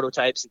one of the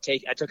prototypes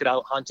I took it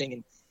out hunting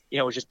and,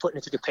 was just putting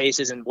it through the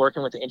paces and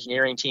working with the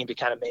engineering team to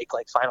kind of make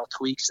like final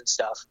tweaks and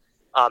stuff.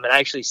 And I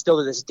actually still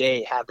to this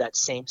day have that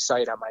same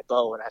sight on my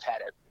bow, and I've had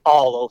it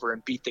all over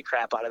and beat the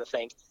crap out of the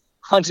thing.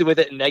 Hunted with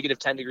it in negative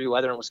 10-degree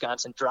weather in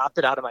Wisconsin, dropped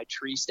it out of my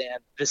tree stand.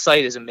 This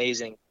sight is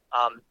amazing.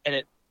 And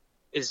it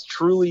is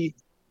truly,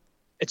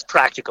 it's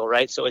practical,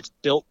 right? So it's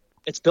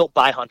built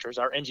by hunters.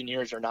 Our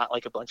engineers are not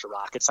like a bunch of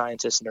rocket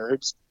scientist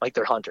nerds, like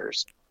they're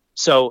hunters.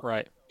 So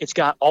Right. It's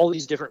got all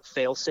these different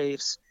fail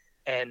safes,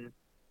 and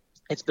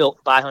it's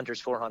built by hunters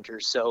for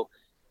hunters. So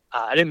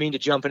I didn't mean to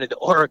jump into the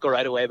Oracle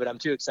right away, but I'm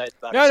too excited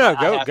about it.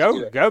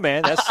 No, go,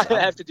 man. I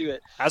have to do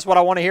it. That's what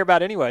I want to hear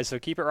about anyway. So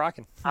keep it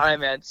rocking. All right,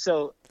 man.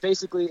 So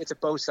basically, it's a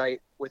bow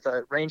sight with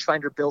a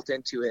rangefinder built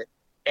into it,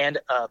 and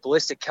a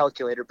ballistic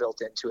calculator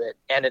built into it,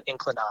 and an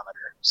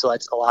inclinometer. So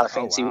that's a lot of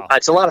fancy. wow.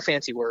 It's a lot of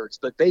fancy words,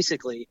 but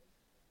basically,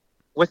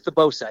 with the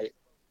bow sight,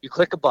 you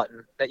click a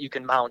button that you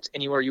can mount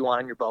anywhere you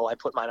want on your bow. I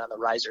put mine on the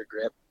riser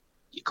grip.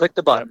 You click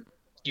the button.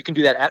 You can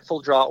do that at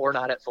full draw or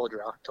not at full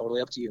draw.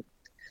 Totally up to you.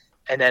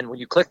 And then when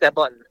you click that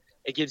button,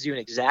 it gives you an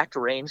exact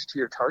range to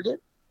your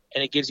target,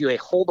 and it gives you a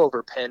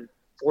holdover pin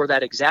for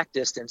that exact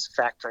distance,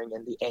 factoring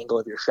in the angle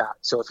of your shot.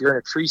 So if you're in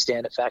a tree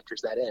stand, it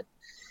factors that in.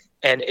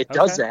 And it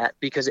does that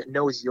because it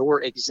knows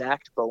your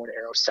exact bow and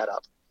arrow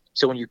setup.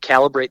 So when you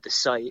calibrate the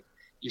sight,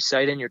 you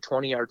sight in your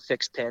 20-yard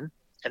fixed pin,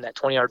 and that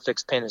 20-yard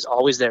fixed pin is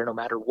always there no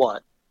matter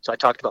what. So I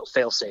talked about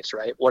fail safes,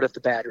 right? What if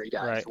the battery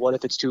dies? Right. What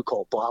if it's too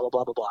cold? Blah, blah,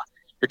 blah, blah, blah.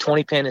 Your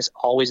 20 pin is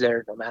always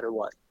there no matter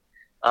what.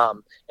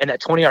 And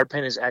that 20-yard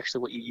pin is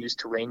actually what you use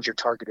to range your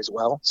target as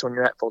well. So when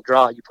you're at full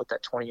draw, you put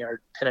that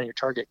 20-yard pin on your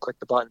target, click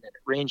the button, and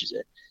it ranges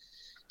it.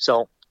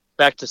 So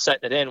back to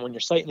setting it in. When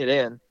you're sighting it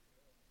in,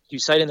 you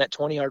sight in that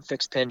 20-yard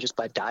fixed pin just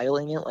by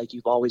dialing it like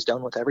you've always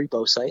done with every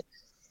bow sight.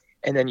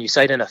 And then you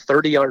sight in a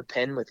 30-yard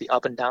pin with the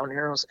up and down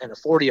arrows and a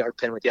 40-yard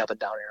pin with the up and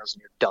down arrows,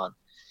 and you're done.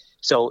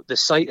 So the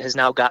sight has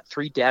now got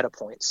 3 data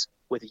points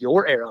with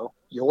your arrow,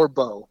 your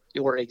bow,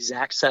 your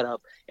exact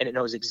setup, and it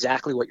knows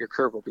exactly what your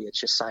curve will be. It's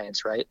just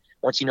science, right?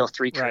 Once you know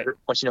 3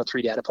 once you know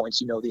 3 data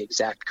points, you know the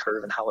exact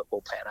curve and how it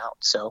will pan out.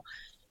 So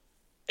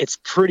it's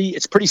pretty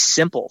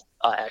simple,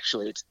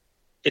 actually.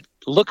 It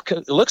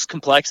looks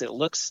complex.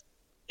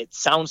 It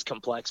sounds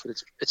complex, but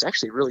it's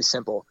actually really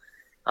simple.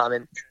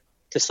 And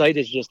the sight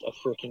is just a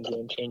freaking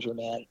game changer,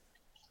 man.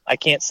 I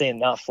can't say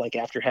enough, like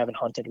after having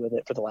hunted with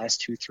it for the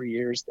last 2-3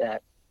 years,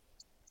 that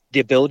the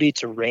ability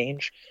to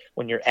range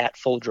when you're at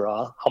full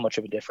draw, how much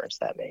of a difference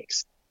that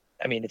makes.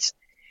 I mean, it's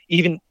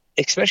even,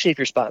 especially if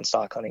you're spot and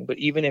stalk hunting, but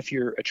even if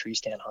you're a tree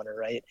stand hunter,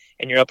 right?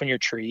 And you're up in your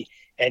tree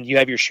and you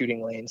have your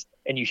shooting lanes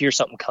and you hear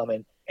something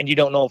coming and you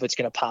don't know if it's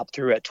going to pop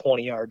through at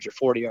 20 yards or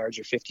 40 yards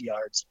or 50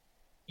 yards,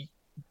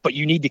 but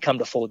you need to come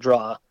to full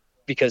draw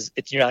because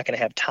you're not going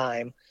to have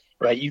time,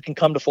 right? You can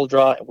come to full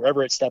draw and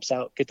wherever it steps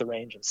out, get the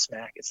range and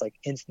smack. It's like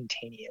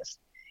instantaneous.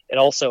 It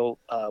also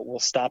will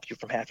stop you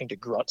from having to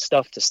grunt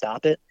stuff to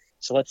stop it.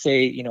 So let's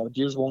say, a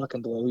deer's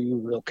walking below you,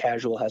 real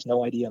casual, has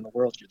no idea in the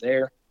world you're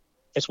there.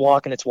 It's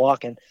walking.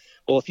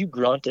 Well, if you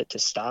grunt it to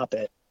stop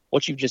it,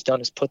 what you've just done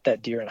is put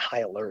that deer in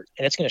high alert,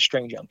 and it's going to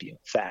string jump you.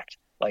 Fact.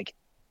 Like,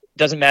 it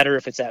doesn't matter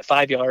if it's at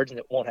 5 yards and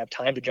it won't have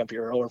time to jump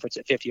your arrow, or if it's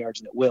at 50 yards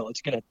and it will.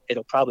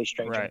 It'll probably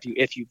string jump you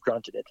if you've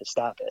grunted it to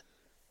stop it.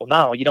 Well,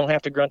 now you don't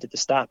have to grunt it to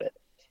stop it.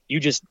 You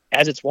just,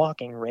 as it's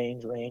walking,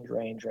 range. And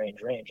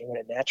when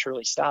it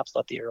naturally stops,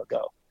 let the arrow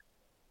go.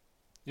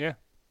 Yeah.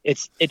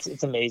 It's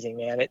amazing,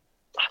 man.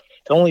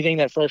 The only thing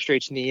that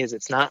frustrates me is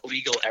it's not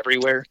legal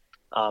everywhere.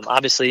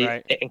 Obviously,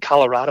 in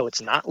Colorado,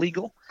 it's not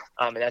legal,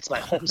 and that's my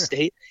home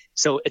state.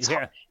 So it's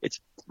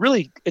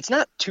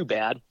not too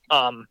bad.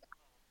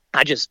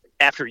 I just,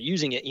 after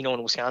using it,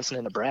 in Wisconsin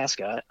and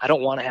Nebraska, I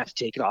don't want to have to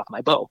take it off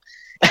my bow.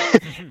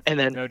 And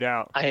then no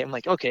doubt, I am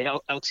like, okay,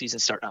 elk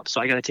season's starting up,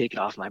 so I got to take it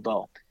off my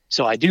bow.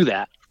 So I do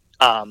that.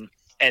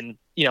 And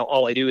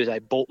all I do is I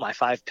bolt my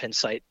 5-pin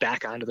sight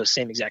back onto those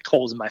same exact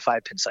holes, and my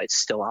 5-pin sight's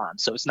still on.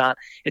 So it's not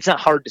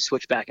hard to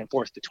switch back and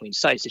forth between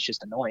sights. It's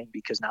just annoying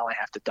because now I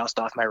have to dust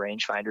off my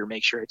rangefinder,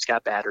 make sure it's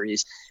got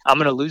batteries. I'm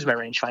going to lose my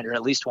rangefinder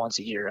at least once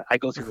a year. I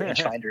go through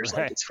rangefinders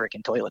like it's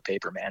freaking toilet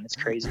paper, man. It's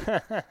crazy.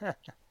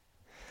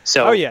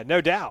 So, oh yeah,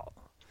 no doubt.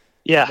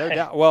 Yeah. No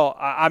doubt. Well,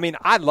 I mean,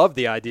 I love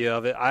the idea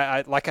of it.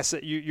 I like I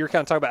said, you're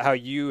kind of talking about how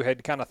you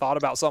had kind of thought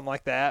about something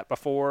like that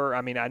before.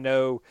 I mean, I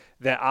know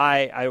that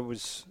I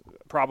was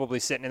probably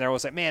sitting in there. I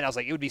was like, man, I was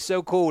like, it would be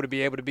so cool to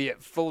be able to be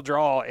at full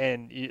draw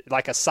and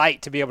like a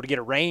sight to be able to get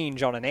a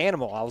range on an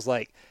animal. I was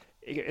like,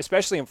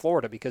 especially in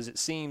Florida, because it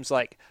seems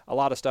like a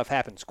lot of stuff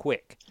happens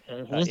quick.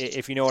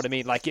 If you know what I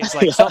mean. Like it's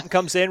like something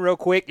comes in real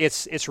quick.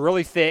 It's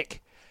really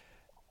thick.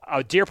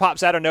 A deer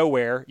pops out of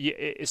nowhere.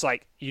 It's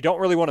like you don't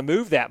really want to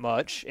move that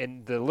much,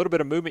 and the little bit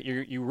of movement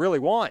you really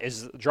want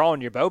is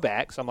drawing your bow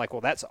back. So I'm like,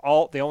 well, that's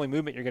the only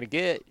movement you're going to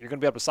get. You're going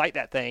to be able to sight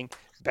that thing.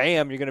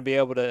 Bam, you're going to be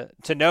able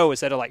to know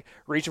instead of like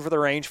reaching for the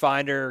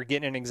rangefinder,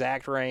 getting an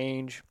exact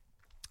range,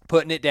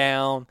 putting it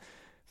down,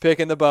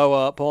 picking the bow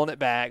up, pulling it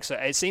back. So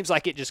it seems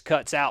like it just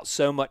cuts out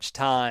so much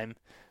time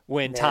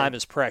when time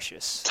is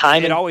precious.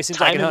 It always seems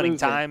like in hunting,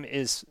 time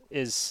is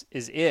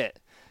it.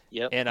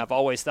 Yep. And I've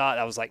always thought,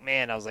 I was like,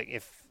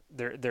 if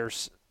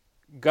there's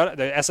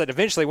gonna, I said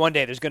eventually one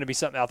day there's going to be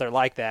something out there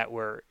like that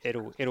where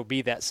it'll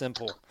be that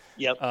simple.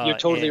 Yep, you're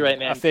totally right,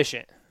 man.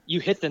 Efficient. You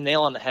hit the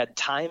nail on the head.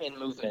 Time and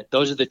movement;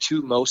 those are the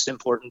two most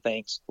important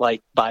things,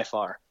 like by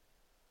far.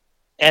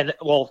 And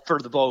well, for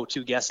the bow,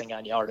 too, guessing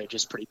on yardage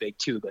is pretty big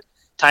too. But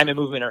time and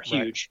movement are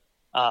huge.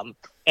 Right.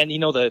 And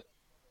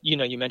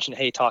you mentioned,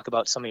 hey, talk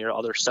about some of your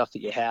other stuff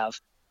that you have.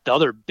 The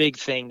other big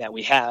thing that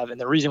we have, and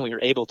the reason we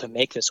were able to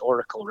make this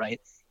Oracle, right,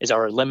 is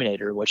our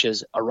Eliminator, which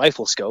is a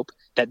rifle scope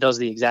that does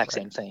the exact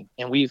same thing.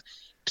 And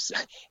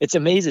it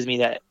amazes me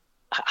that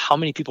how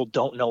many people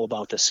don't know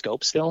about this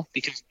scope still,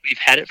 because we've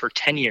had it for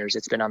 10 years.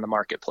 It's been on the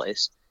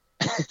marketplace,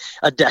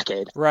 a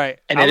decade. Right.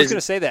 And I was going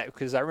to say that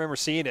because I remember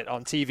seeing it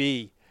on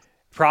TV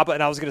probably,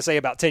 and I was going to say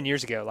about 10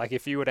 years ago. Like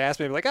if you would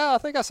ask me, like, oh, I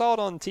think I saw it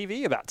on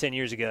TV about 10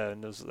 years ago.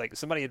 And it was like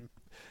somebody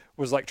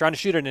was like trying to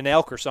shoot at an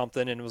elk or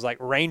something and was like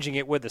ranging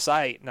it with the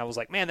sight. And I was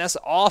like, man, that's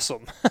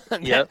awesome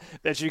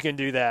that you can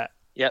do that.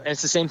 Yeah, and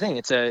it's the same thing.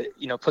 It's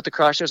put the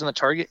crosshairs on the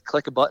target,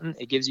 click a button,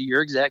 it gives you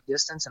your exact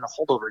distance and a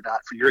holdover dot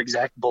for your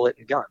exact bullet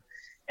and gun.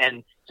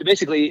 And so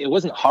basically, it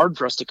wasn't hard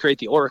for us to create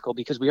the Oracle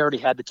because we already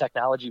had the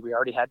technology, we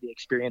already had the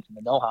experience and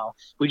the know-how.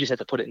 We just had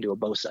to put it into a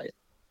bow sight.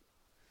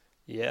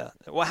 Yeah.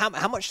 Well,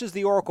 how much does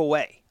the Oracle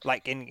weigh,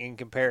 like in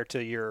compared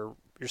to your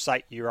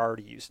sight you're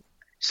already using?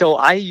 So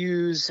I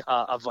use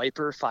a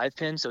Viper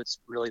 5-pin, so it's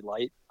really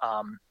light.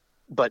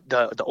 But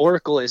the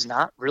Oracle is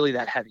not really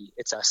that heavy.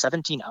 It's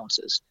 17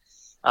 ounces.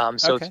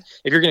 So if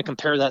you're going to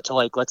compare that to,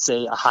 like, let's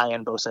say a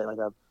high-end bow sight, like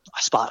a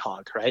Spot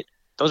Hog, right?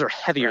 Those are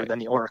heavier than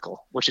the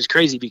Oracle, which is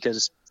crazy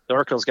because the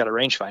Oracle's got a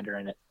rangefinder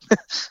in it.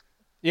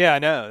 Yeah, I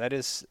know.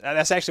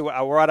 That's actually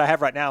what I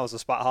have right now is a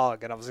Spot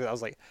Hog, and I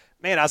was like,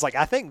 man,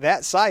 I think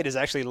that sight is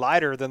actually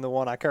lighter than the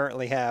one I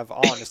currently have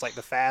on. It's like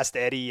the Fast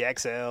Eddie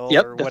XL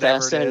or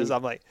whatever it is.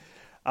 I'm like,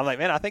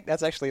 man, I think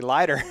that's actually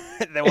lighter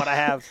than what I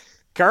have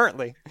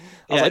currently.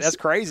 I was like, that's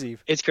crazy.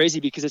 It's crazy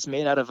because it's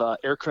made out of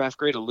aircraft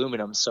grade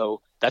aluminum,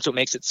 so that's what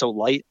makes it so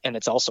light, and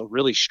it's also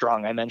really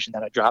strong. I mentioned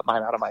that I dropped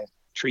mine out of my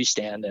tree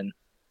stand, and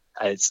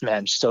it's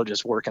still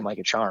just working like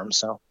a charm.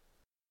 So.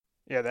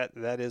 Yeah,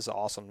 that is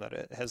awesome that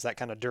it has that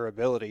kind of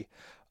durability.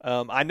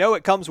 I know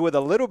it comes with a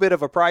little bit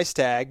of a price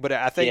tag, but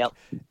I think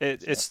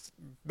it's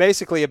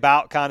basically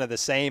about kind of the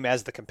same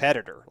as the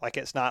competitor. Like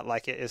it's not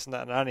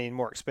any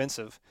more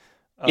expensive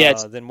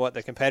than what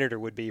the competitor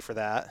would be for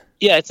that.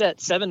 Yeah, it's at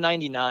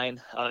 $7.99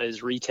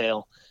 is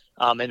retail,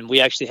 and we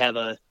actually have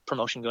a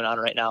promotion going on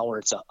right now where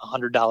it's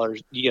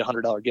 $100. You get a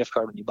 $100 gift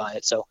card when you buy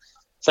it, so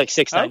it's like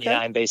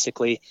 $6.99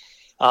 basically.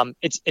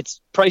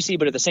 It's pricey,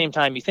 but at the same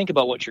time, you think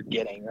about what you're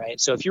getting, right?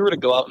 So if you were to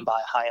go out and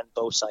buy a high-end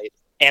bow sight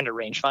and a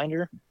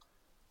rangefinder,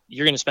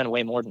 you're going to spend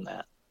way more than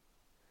that.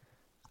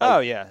 Oh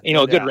yeah.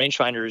 A good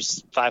rangefinder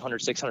is $500,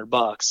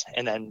 $600,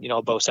 and then,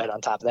 a bow sight on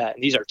top of that.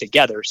 And these are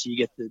together, so you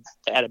get the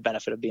added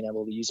benefit of being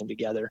able to use them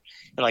together.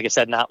 And like I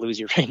said, not lose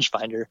your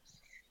rangefinder.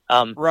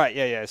 Right.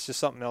 Yeah. It's just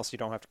something else you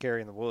don't have to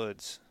carry in the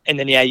woods. And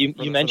then,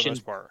 you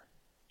mentioned.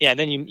 Yeah, and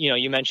then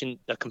you mentioned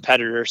the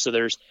competitor. So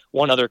there's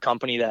one other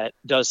company that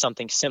does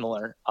something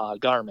similar,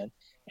 Garmin,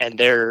 and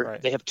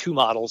they have two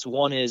models.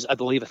 One is, I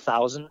believe,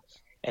 1,000,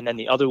 and then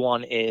the other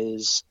one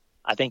is,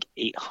 I think,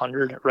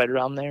 800, right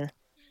around there.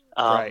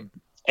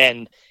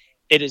 And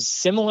it is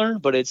similar,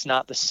 but it's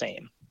not the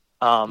same.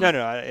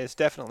 No, it's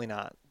definitely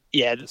not.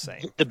 Yeah, the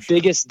same. The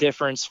biggest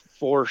difference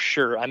for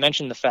sure. I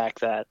mentioned the fact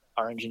that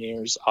our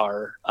engineers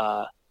are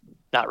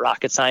not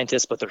rocket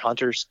scientists, but they're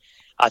hunters.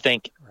 I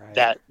think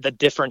that the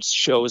difference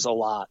shows a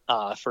lot.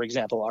 For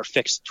example, our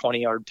fixed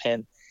 20-yard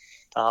pin,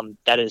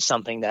 that is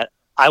something that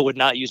I would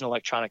not use an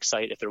electronic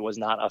sight if there was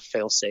not a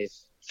fail-safe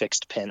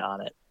fixed pin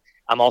on it.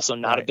 I'm also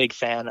not a big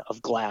fan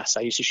of glass.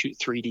 I used to shoot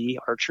 3D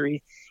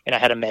archery, and I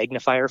had a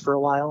magnifier for a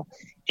while.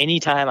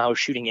 Anytime I was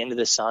shooting into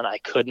the sun, I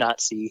could not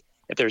see.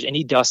 If there was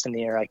any dust in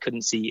the air, I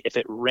couldn't see. If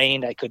it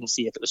rained, I couldn't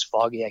see. If it was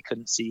foggy, I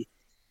couldn't see.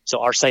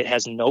 So our sight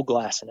has no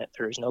glass in it.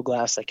 There is no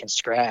glass that can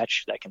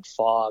scratch, that can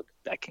fog,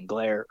 that can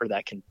glare, or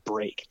that can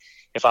break.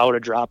 If I would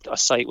have dropped a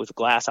sight with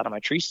glass out of my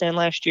tree stand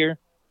last year,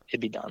 it'd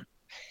be done.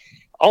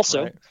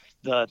 Also,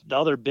 the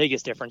other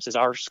biggest difference is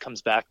ours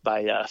comes back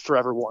by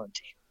forever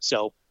warranty.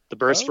 So The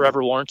Burris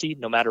Forever warranty,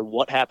 no matter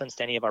what happens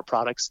to any of our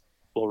products,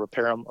 we'll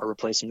repair them or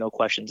replace them, no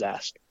questions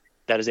asked.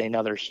 That is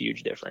another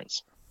huge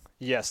difference.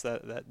 Yes,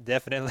 that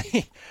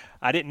definitely.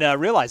 I didn't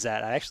realize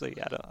that. I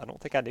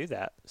don't think I knew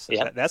that. So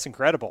yeah. That's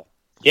incredible.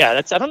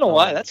 Yeah, I don't know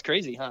why. That's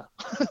crazy, huh?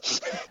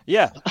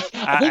 Yeah.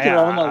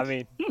 I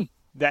mean,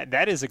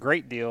 that is a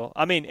great deal.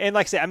 I mean, and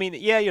like I said, I mean,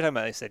 yeah, you're talking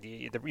about, I said,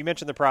 you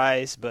mentioned the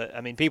price, but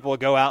I mean, people will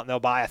go out and they'll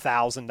buy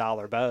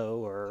 $1,000 bow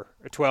or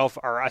a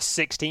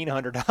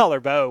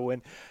 $1,600 bow,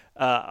 and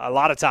a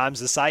lot of times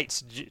the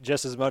sight's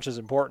just as much as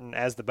important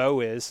as the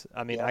bow is.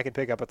 I mean, I could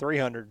pick up a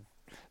 $300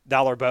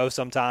 bow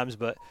sometimes,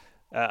 but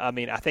I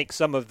mean, I think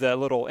some of the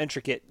little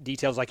intricate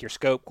details like your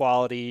scope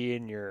quality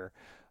and your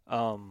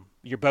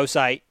bow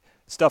sight,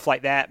 stuff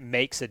like that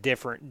makes a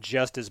difference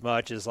just as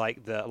much as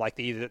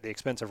either the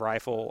expensive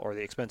rifle or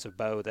the expensive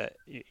bow that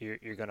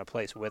you're going to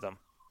place with them.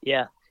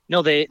 Yeah.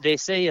 No, they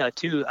say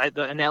too,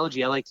 the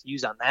analogy I like to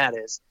use on that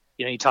is,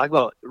 you talk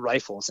about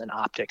rifles and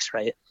optics,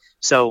 right?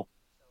 So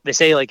they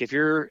say, like, if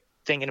you're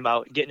thinking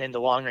about getting into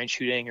long range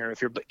shooting or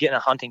if you're getting a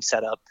hunting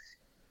setup,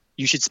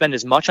 you should spend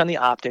as much on the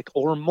optic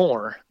or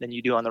more than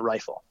you do on the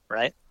rifle,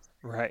 right?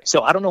 Right.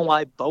 So I don't know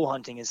why bow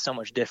hunting is so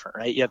much different,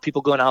 right? You have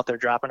people going out there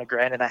dropping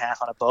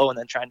 $1,500 on a bow and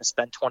then trying to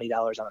spend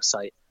 $20 on a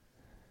sight.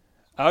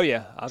 Oh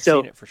yeah, I've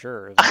seen it for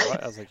sure.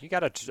 I was like, you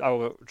got a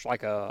 $25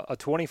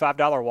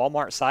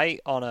 Walmart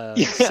sight on a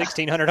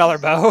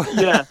 $1,600 bow.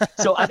 Yeah.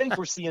 So I think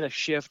we're seeing a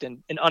shift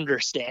in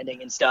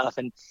understanding and stuff.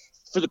 And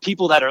for the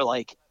people that are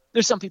like,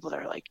 there's some people that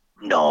are like,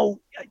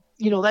 no,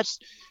 that's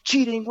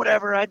cheating,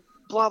 whatever.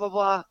 Blah, blah,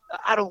 blah.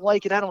 I don't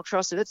like it. I don't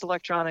trust it. It's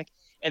electronic.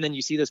 And then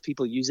you see those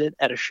people use it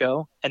at a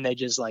show and they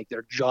just like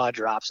their jaw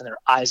drops and their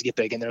eyes get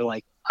big and they're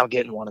like, I'm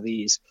getting one of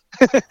these.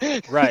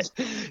 Right.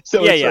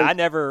 So yeah. I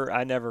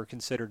never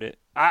considered it.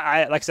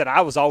 I like I said,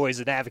 I was always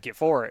an advocate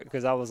for it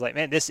because I was like,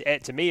 man, this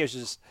to me is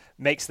just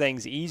makes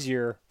things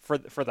easier for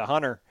the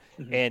hunter.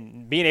 Mm-hmm.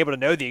 And being able to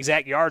know the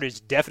exact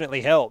yardage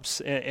definitely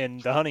helps in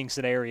the hunting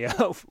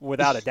scenario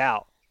without a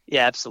doubt.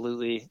 Yeah,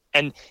 absolutely.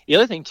 And the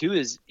other thing too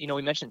is,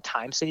 we mentioned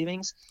time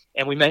savings,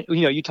 and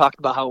you talked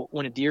about how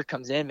when a deer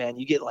comes in, man,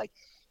 you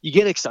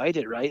get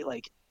excited, right?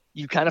 Like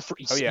you kind of,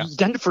 you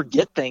tend to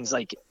forget things,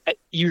 like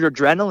your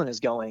adrenaline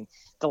is going.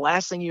 The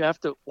last thing you have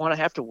to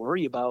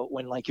worry about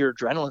when like your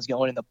adrenaline is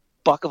going and the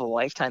buck of a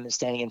lifetime is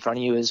standing in front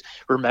of you is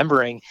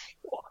remembering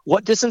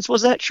what distance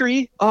was that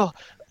tree? Oh,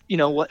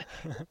 what,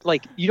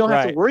 like you don't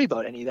have to worry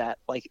about any of that.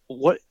 Like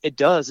what it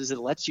does is it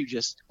lets you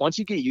just, once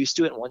you get used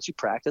to it and once you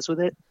practice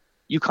with it,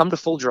 you come to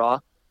full draw,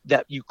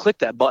 that you click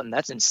that button,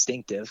 that's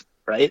instinctive,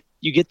 right?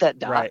 You get that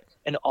dot,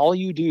 and all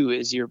you do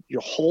is your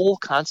whole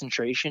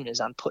concentration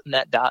is on putting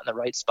that dot in the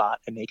right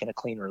spot and making a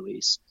clean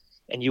release,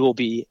 and you will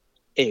be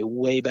a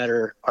way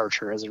better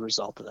archer as a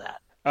result of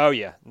that. Oh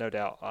yeah, no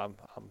doubt. I'm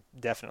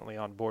definitely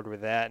on board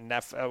with that. And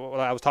what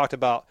I was talked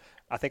about,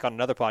 I think on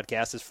another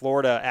podcast, is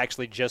Florida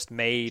actually just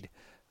made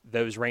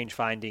those range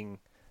finding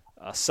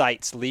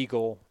sites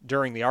legal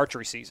during the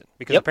archery season,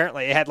 because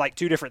apparently it had like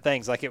two different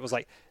things. Like it was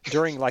like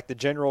during like the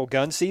general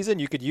gun season,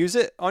 you could use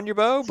it on your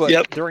bow,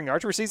 but during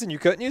archery season, you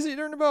couldn't use it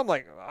during the bow. I'm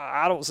like,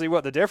 I don't see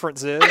what the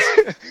difference is.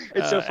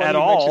 It's so funny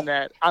you mention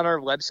that. On our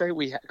website,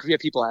 we have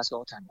people ask all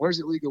the time, where's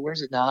it legal?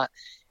 Where's it not?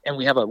 And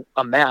we have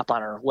a map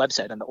on our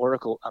website on the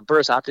Oracle,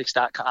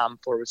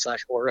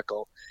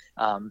 burrisoptics.com/Oracle.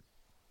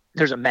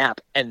 There's a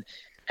map, and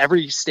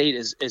every state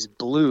is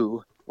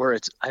blue where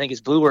it's, I think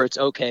it's blue where it's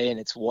okay, and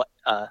it's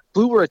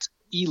blue where it's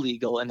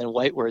illegal, and then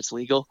white where it's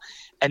legal,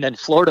 and then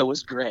Florida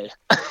was gray.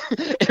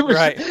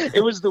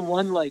 It was the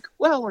one like,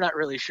 well, we're not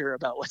really sure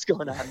about what's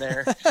going on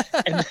there,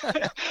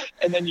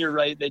 and then you're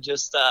right, they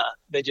just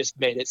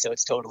made it so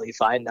it's totally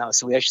fine now.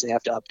 So we actually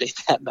have to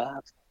update that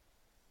map.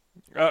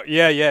 Oh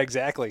yeah,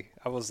 exactly.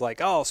 I was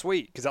like, oh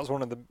sweet, because that was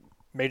one of the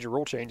major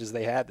rule changes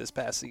they had this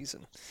past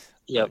season.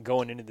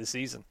 Going into the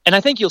season. And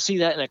I think you'll see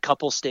that in a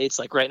couple states.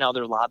 Like right now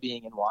they're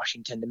lobbying in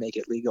Washington to make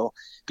it legal,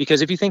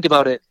 because if you think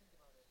about it,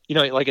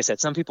 like I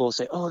said, some people will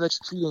say, oh, that's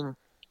cheating.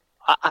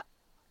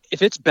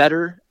 If it's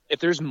better,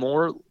 if there's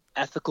more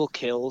ethical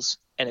kills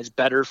and it's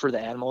better for the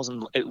animals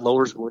and it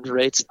lowers wound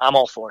rates, I'm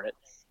all for it.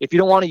 If you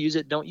don't want to use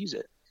it, don't use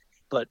it.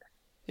 But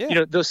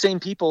those same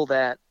people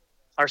that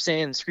are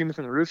saying, screaming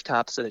from the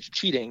rooftops that it's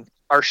cheating,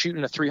 are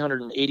shooting a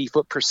 380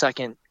 foot per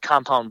second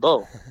compound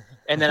bow.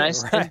 And then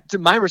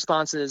my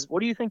response is,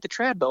 what do you think the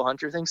trad bow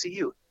hunter thinks of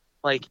you?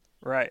 Like,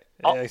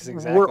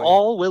 exactly. We're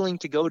all willing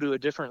to go to a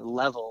different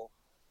level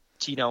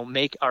to,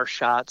 make our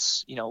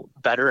shots,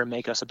 better and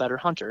make us a better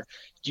hunter.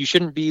 You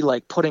shouldn't be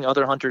like putting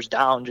other hunters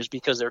down just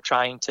because they're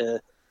trying to,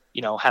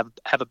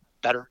 have a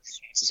better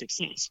chance to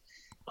succeed.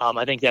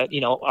 I think that,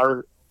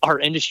 our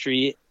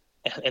industry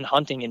and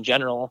hunting in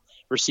general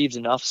receives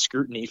enough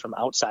scrutiny from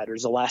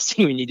outsiders. The last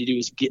thing we need to do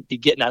is be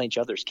getting on each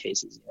other's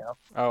cases,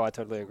 Oh, I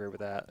totally agree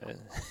with that.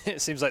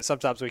 It seems like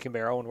sometimes we can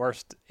be our own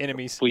worst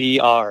enemies. We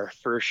are,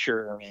 for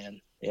sure, man.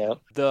 Yeah.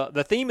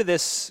 The theme of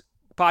this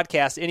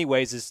podcast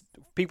anyways is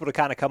people to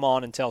kind of come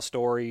on and tell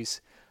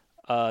stories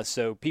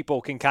so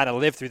people can kind of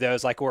live through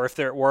those, like, or if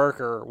they're at work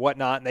or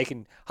whatnot, and they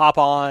can hop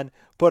on,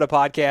 put a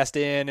podcast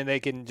in, and they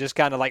can just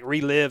kind of like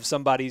relive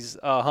somebody's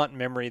hunting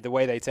memory the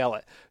way they tell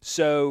it.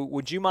 So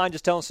would you mind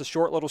just telling us a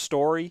short little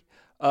story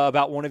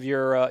about one of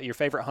your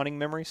favorite hunting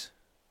memories?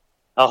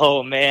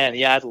 Oh, man.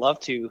 Yeah, I'd love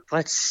to.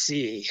 Let's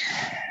see.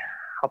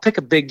 I'll pick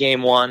a big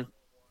game one.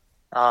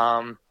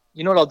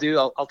 You know what I'll do?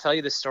 I'll tell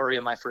you the story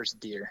of my first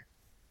deer.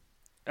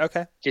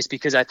 Okay. Just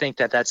because I think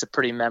that's a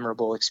pretty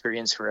memorable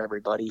experience for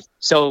everybody.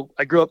 So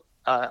I grew up,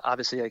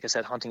 obviously, like I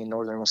said, hunting in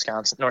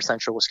north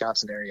central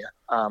Wisconsin area.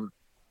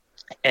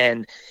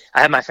 And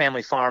I had my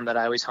family farm that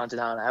I always hunted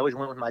on. I always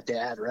went with my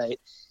dad, right?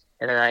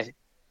 And then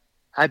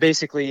I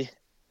basically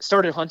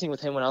started hunting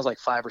with him when I was like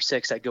 5 or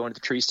 6. I'd go into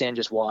the tree stand,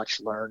 just watch,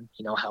 learn,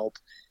 help.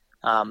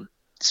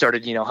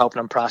 Started, helping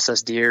him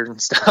process deer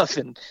and stuff,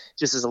 and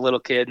just as a little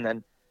kid. And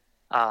then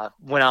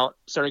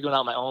started going out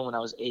on my own when I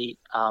was 8.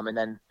 And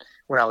then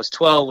when I was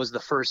 12 was the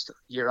first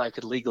year I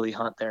could legally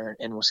hunt there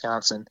in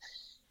Wisconsin.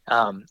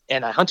 And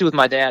I hunted with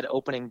my dad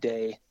opening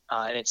day.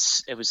 And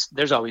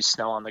there's always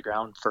snow on the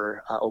ground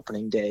for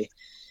opening day.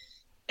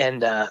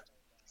 And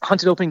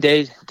hunted opening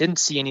day, didn't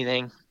see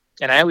anything.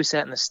 And I always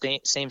sat in the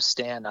same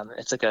stand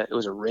it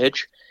was a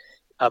ridge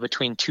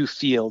between 2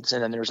 fields.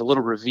 And then there was a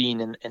little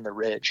ravine in the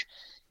ridge.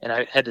 And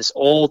I had this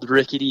old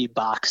rickety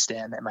box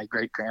stand that my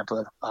great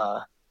grandpa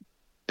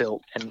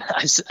built, and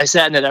I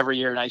sat in it every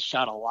year, and I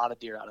shot a lot of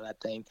deer out of that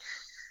thing.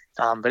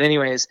 But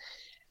anyways,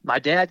 my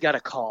dad got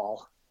a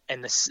call,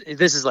 and this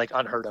is like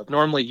unheard of.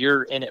 Normally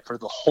you're in it for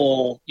the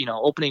whole,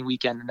 opening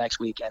weekend, the next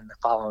weekend, the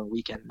following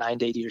weekend,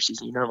 9-day deer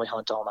season. You normally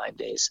hunt all 9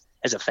 days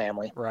as a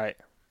family. Right.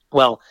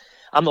 Well,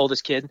 I'm the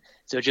oldest kid,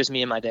 so it's just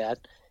me and my dad.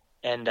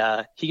 And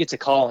he gets a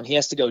call, and he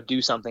has to go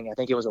do something. I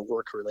think it was a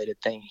work-related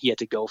thing he had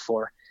to go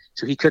for.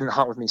 So he couldn't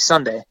hunt with me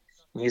Sunday.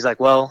 And he's like,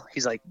 I'm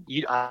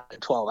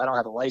 12. I don't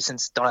have a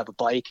license, don't have a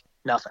bike,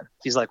 nothing.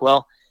 He's like,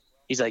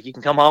 you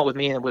can come out with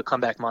me and we'll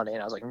come back Monday.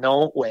 And I was like,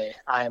 no way,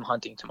 I am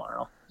hunting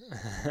tomorrow.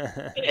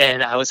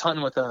 And I was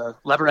hunting with a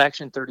lever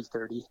action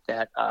 30-30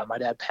 that my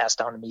dad passed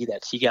down to me,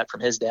 that he got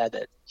from his dad,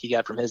 that he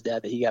got from his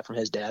dad, that he got from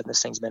his dad. And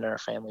this thing's been in our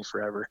family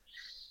forever.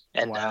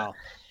 And wow.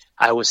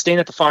 I was staying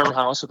at the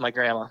farmhouse with my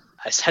grandma.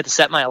 I had to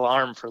set my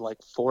alarm for like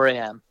 4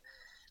 a.m.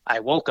 I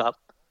woke up,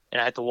 and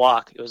I had to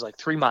walk. It was like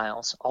 3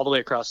 miles all the way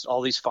across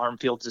all these farm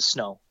fields of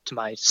snow to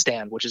my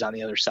stand, which is on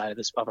the other side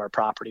of our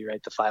property,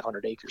 right? The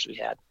 500 acres we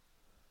had.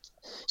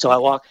 So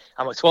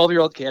I'm a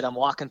 12-year-old kid. I'm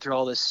walking through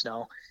all this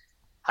snow.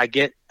 I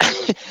get,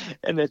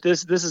 and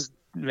this is,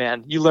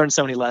 man, you learn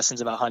so many lessons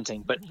about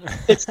hunting, but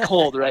it's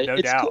cold, right? No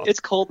doubt. It's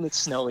cold and it's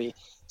snowy.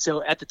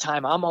 So at the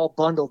time I'm all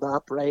bundled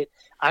up, right?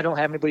 I don't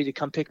have anybody to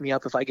come pick me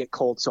up if I get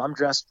cold. So I'm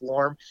dressed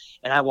warm,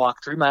 and I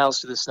walk 3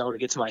 miles through the snow to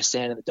get to my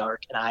stand in the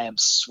dark, and I am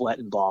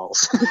sweating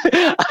balls.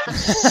 I'm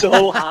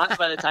so hot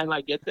by the time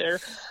I get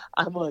there.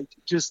 I'm like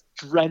just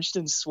drenched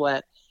in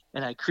sweat,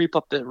 and I creep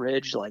up the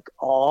ridge, like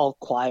all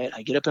quiet.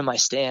 I get up in my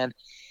stand,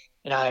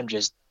 and I'm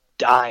just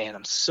dying.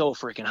 I'm so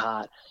freaking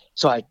hot.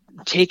 So I'm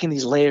taking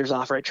these layers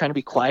off, right, trying to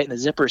be quiet, and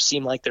the zippers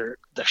seem like they're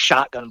the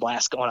shotgun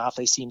blast going off.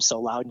 They seem so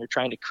loud, and you're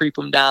trying to creep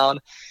them down.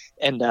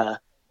 And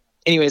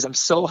anyways, I'm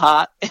so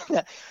hot.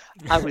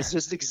 I was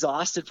just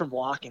exhausted from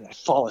walking. I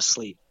fall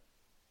asleep.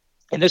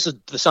 And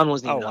the sun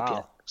wasn't even up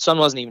yet. Sun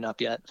wasn't even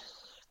up yet.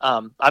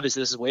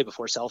 Obviously, this is way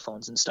before cell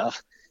phones and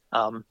stuff.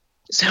 And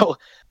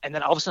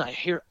then all of a sudden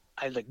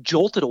I like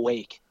jolted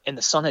awake, and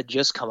the sun had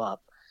just come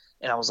up.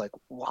 And I was like,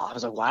 wow.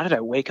 Why did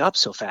I wake up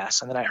so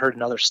fast? And then I heard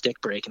another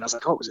stick break, and I was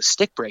like, oh, it was a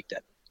stick break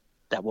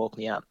that woke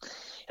me up.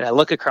 And I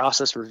look across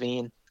this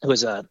ravine. It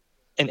was an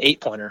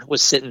 8-pointer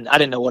was sitting. I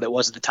didn't know what it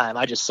was at the time.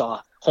 I just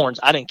saw horns.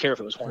 I didn't care if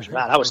it was horns or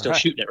not. I was still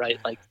shooting it, right?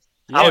 Like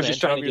I was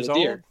just trying to get a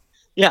deer.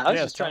 Yeah, I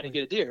was just trying to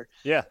get a deer.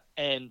 Yeah.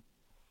 And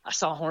I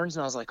saw horns,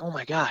 and I was like, oh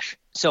my gosh.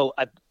 So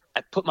I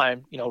put my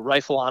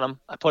rifle on him.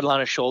 I put it on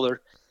his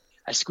shoulder.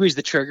 I squeezed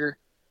the trigger,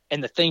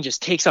 and the thing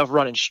just takes off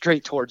running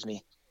straight towards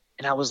me.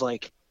 And I was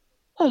like,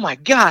 oh my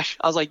gosh.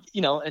 I was like,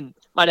 and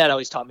my dad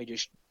always taught me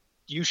just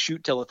you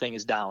shoot till the thing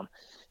is down.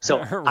 So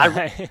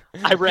right.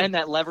 I ran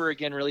that lever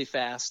again really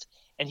fast,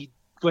 and he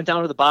went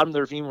down to the bottom of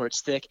the ravine where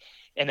it's thick,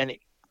 and then it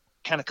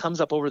kind of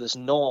comes up over this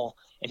knoll,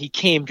 and he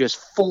came just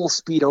full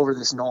speed over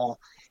this knoll.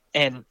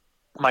 And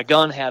my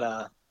gun had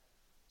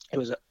it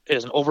was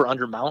an over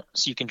under mount,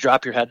 so you can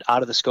drop your head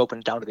out of the scope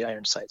and down to the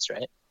iron sights,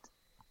 right?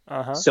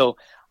 Uh-huh. So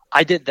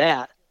I did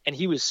that, and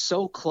he was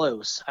so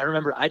close. I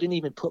remember I didn't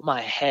even put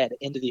my head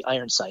into the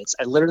iron sights.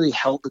 I literally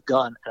held the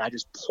gun, and I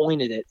just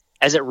pointed it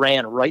as it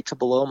ran right to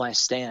below my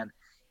stand,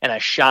 and I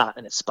shot,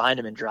 and it spined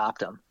him and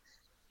dropped him.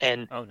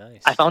 And oh,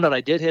 nice. I found out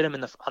I did hit him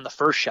on the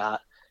first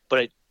shot, but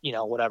it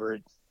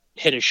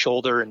hit his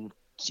shoulder, and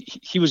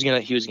he was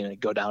gonna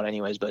go down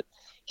anyways. But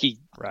he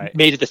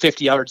made it to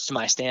 50 yards to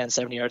my stand,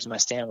 70 yards to my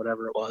stand,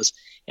 whatever it was,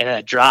 and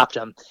I dropped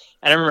him.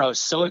 And I remember I was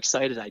so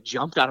excited, I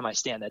jumped out of my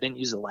stand. I didn't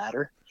use a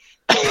ladder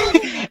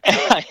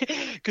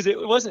because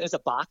it's a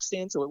box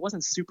stand, so it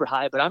wasn't super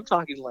high. But I'm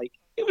talking like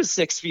it was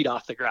 6 feet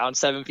off the ground,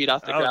 7 feet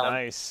off the ground.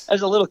 Nice.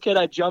 As a little kid,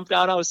 I jumped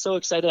down. I was so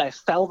excited. I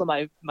fell to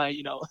my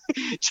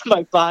to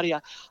my body.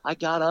 I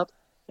got up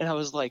and I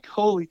was like,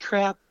 holy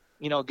crap,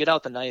 get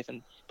out the knife.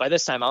 And by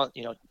this time,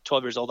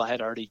 12 years old, I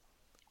had already,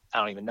 I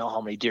don't even know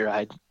how many deer I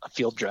had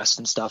field dressed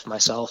and stuff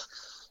myself.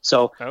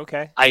 So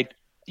okay. I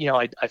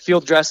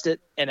field dressed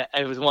it, and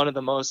it was one of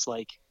the most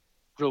like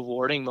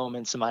rewarding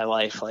moments in my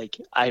life. Like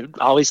I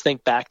always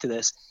think back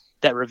to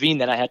that ravine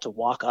that I had to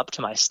walk up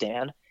to my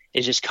stand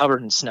is just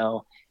covered in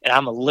snow. And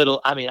I'm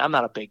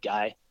not a big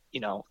guy,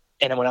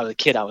 and when I was a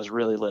kid, I was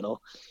really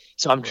little.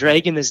 So I'm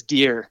dragging this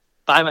deer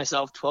by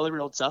myself,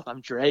 12-year-old stuff.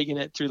 I'm dragging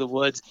it through the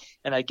woods,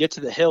 and I get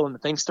to the hill and the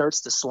thing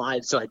starts to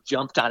slide. So I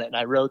jumped on it and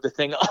I rode the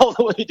thing all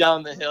the way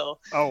down the hill.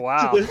 Oh,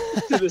 wow.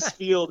 to this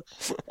field.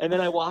 And then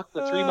I walked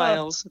the 3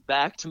 miles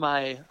back to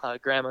my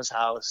grandma's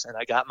house, and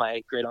I got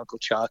my great uncle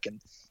Chuck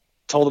and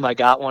told him I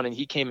got one, and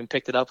he came and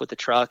picked it up with the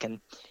truck. And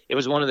it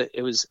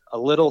was a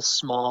little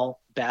small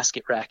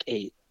basket rack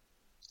 8.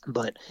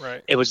 But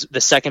right. It was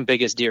the second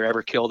biggest deer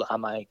ever killed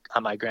on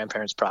my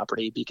grandparents'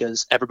 property,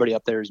 because everybody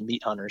up there is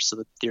meat hunters, so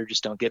the deer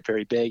just don't get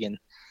very big. And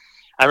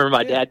I remember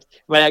my dad,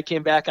 when I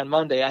came back on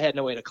Monday, I had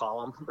no way to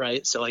call him,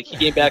 right? So like he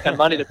came back on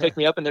Monday to pick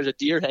me up, and there's a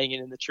deer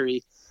hanging in the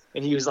tree,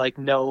 and he was like,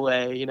 "No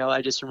way!"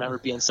 I just remember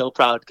being so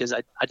proud because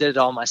I did it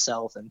all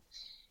myself, and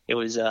it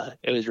was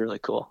really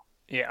cool.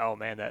 Yeah. Oh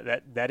man,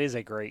 that is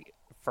a great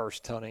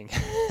first hunting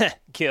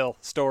kill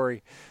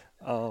story.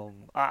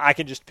 I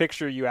can just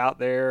picture you out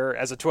there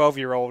as a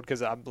 12-year-old,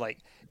 because I'm like,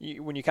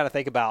 when you kind of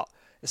think about,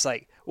 it's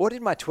like, what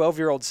did my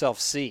 12-year-old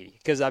self see?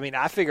 Because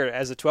I figured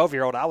as a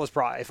 12-year-old, I was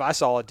probably, if I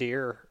saw a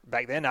deer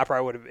back then, I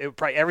probably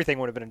everything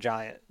would have been a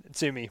giant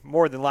to me,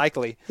 more than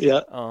likely.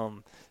 Yeah.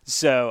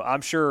 So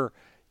I'm sure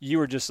you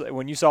were just,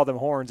 when you saw them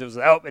horns, it was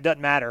like, it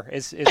doesn't matter.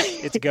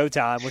 It's go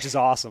time, which is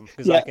awesome,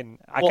 because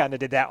I kind of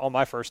did that on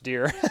my first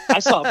deer. I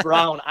saw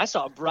brown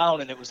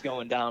and it was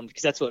going down,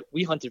 because that's what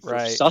we hunted for,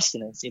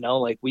 sustenance,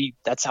 like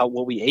that's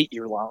what we ate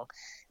year long.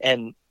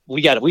 And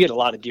we had a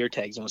lot of deer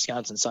tags in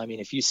Wisconsin. So,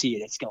 if you see it,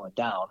 it's going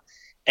down.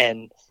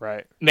 And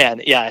man,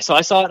 yeah. So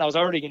I saw it and I was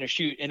already going to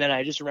shoot. And then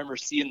I just remember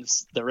seeing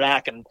the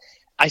rack, and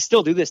I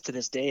still do this to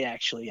this day.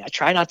 Actually, I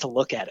try not to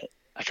look at it.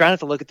 I try not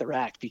to look at the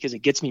rack, because it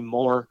gets me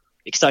more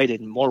excited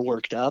and more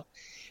worked up.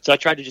 So I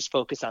tried to just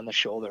focus on the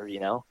shoulder,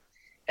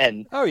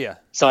 and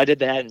so I did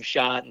that and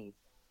shot, and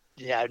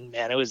yeah,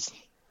 man, it was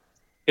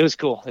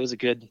cool. It was a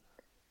good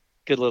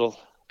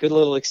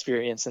little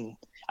experience. And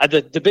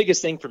the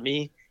biggest thing for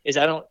me is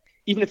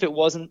even if it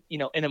wasn't,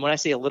 and then when I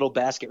say a little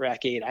basket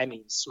rack 8, I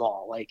mean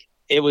small. Like,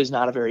 it was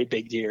not a very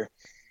big deer,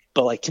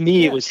 but like to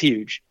me it was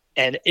huge.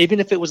 And even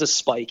if it was a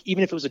spike,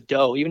 even if it was a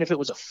doe, even if it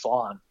was a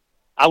fawn,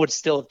 I would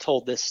still have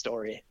told this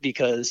story,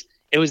 because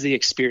it was the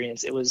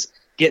experience. It was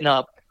getting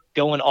up,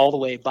 going all the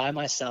way by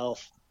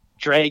myself,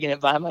 dragging it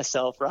by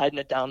myself, riding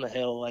it down the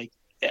hill. Like,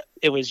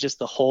 it was just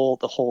the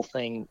whole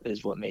thing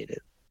is what made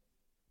it.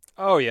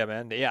 Oh yeah,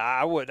 man. Yeah,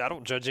 I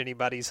don't judge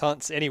anybody's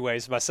hunts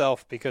anyways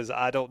myself, because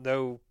I don't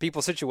know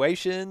people's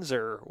situations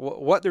or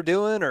what they're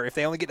doing, or if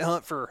they only get to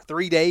hunt for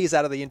 3 days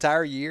out of the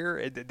entire year.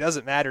 It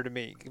doesn't matter to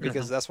me,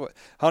 because that's what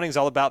hunting's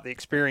all about, the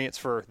experience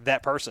for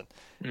that person.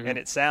 Mm-hmm. And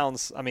it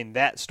sounds,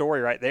 that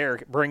story right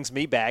there brings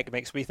me back. It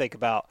makes me think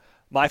about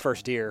my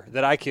first deer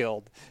that I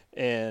killed,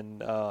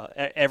 and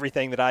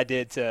everything that I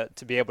did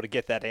to be able to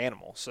get that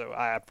animal. So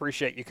I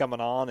appreciate you coming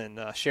on and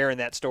sharing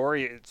that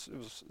story.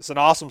 It's an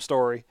awesome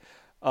story.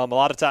 A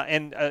lot of time,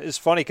 and it's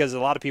funny because a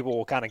lot of people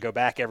will kind of go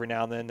back every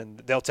now and then, and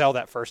they'll tell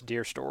that first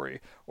deer story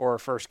or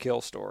first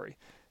kill story.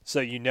 So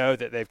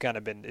that they've kind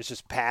of been, it's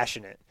just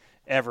passionate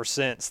ever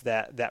since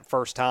that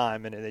first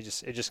time, and it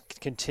just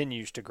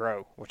continues to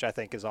grow, which I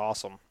think is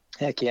awesome.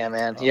 Heck yeah,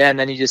 man. Yeah, and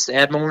then you just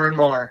add more and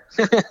more.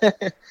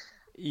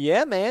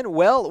 Yeah, man.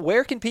 Well,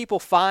 where can people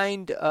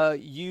find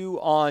you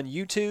on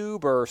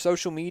YouTube or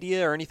social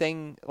media or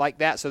anything like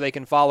that, so they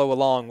can follow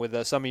along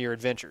with some of your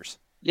adventures?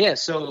 Yeah,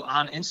 so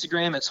on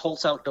Instagram, it's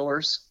Holtz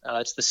Outdoors.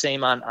 It's the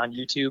same on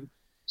YouTube.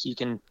 So you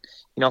can,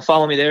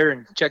 follow me there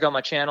and check out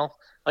my channel.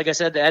 Like I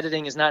said, the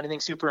editing is not anything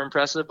super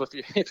impressive, but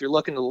if you're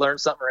looking to learn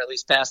something, or at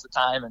least pass the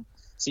time and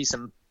see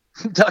some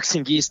ducks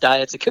and geese die,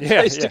 it's a good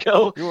place to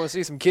go. You want to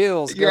see some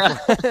kills. Yeah.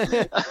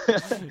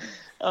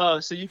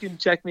 So you can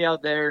check me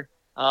out there.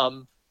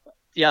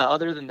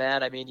 Other than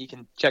that, you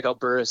can check out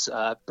Burris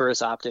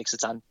Optics.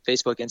 It's on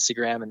Facebook,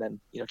 Instagram, and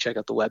then, check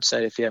out the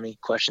website if you have any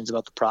questions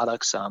about the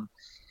products.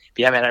 But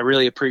yeah, man, I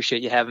really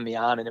appreciate you having me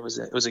on, and it was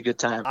a good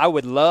time. I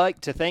would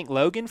like to thank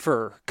Logan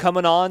for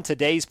coming on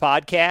today's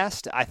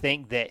podcast. I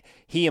think that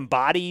he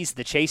embodies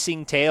the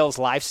Chasing Tails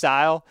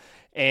lifestyle,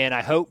 and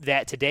I hope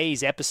that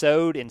today's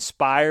episode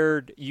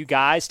inspired you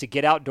guys to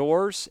get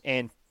outdoors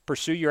and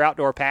pursue your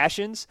outdoor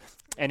passions.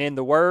 And in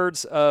the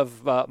words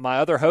of my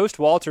other host,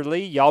 Walter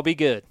Lee, y'all be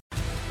good.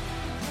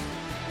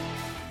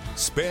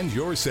 Spend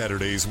your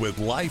Saturdays with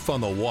life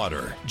on the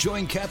water.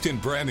 Join Captain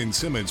Brandon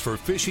Simmons for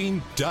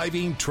fishing,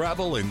 diving,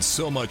 travel, and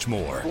so much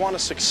more. You want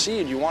to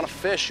succeed, you want to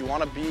fish, you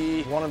want to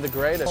be one of the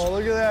greatest. Oh,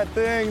 look at that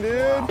thing,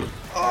 dude.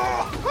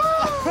 Wow.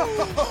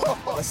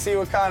 Oh. Let's see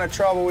what kind of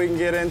trouble we can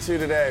get into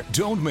today.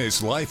 Don't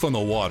miss Life on the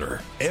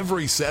Water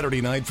every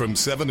Saturday night from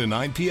 7 to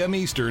 9 p.m.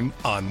 Eastern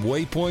on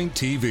Waypoint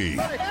TV.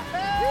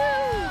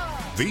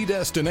 The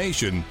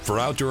destination for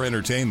outdoor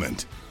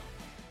entertainment.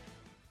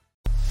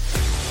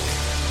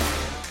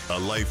 A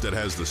life that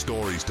has the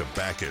stories to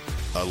back it.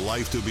 A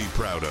life to be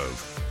proud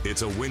of.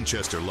 It's a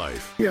Winchester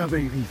life. Yeah,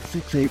 baby.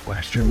 6'8"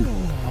 Western.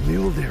 Oh,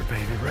 mule deer,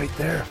 baby, right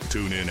there.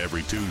 Tune in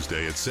every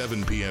Tuesday at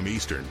 7 p.m.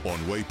 Eastern on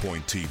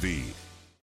Waypoint TV.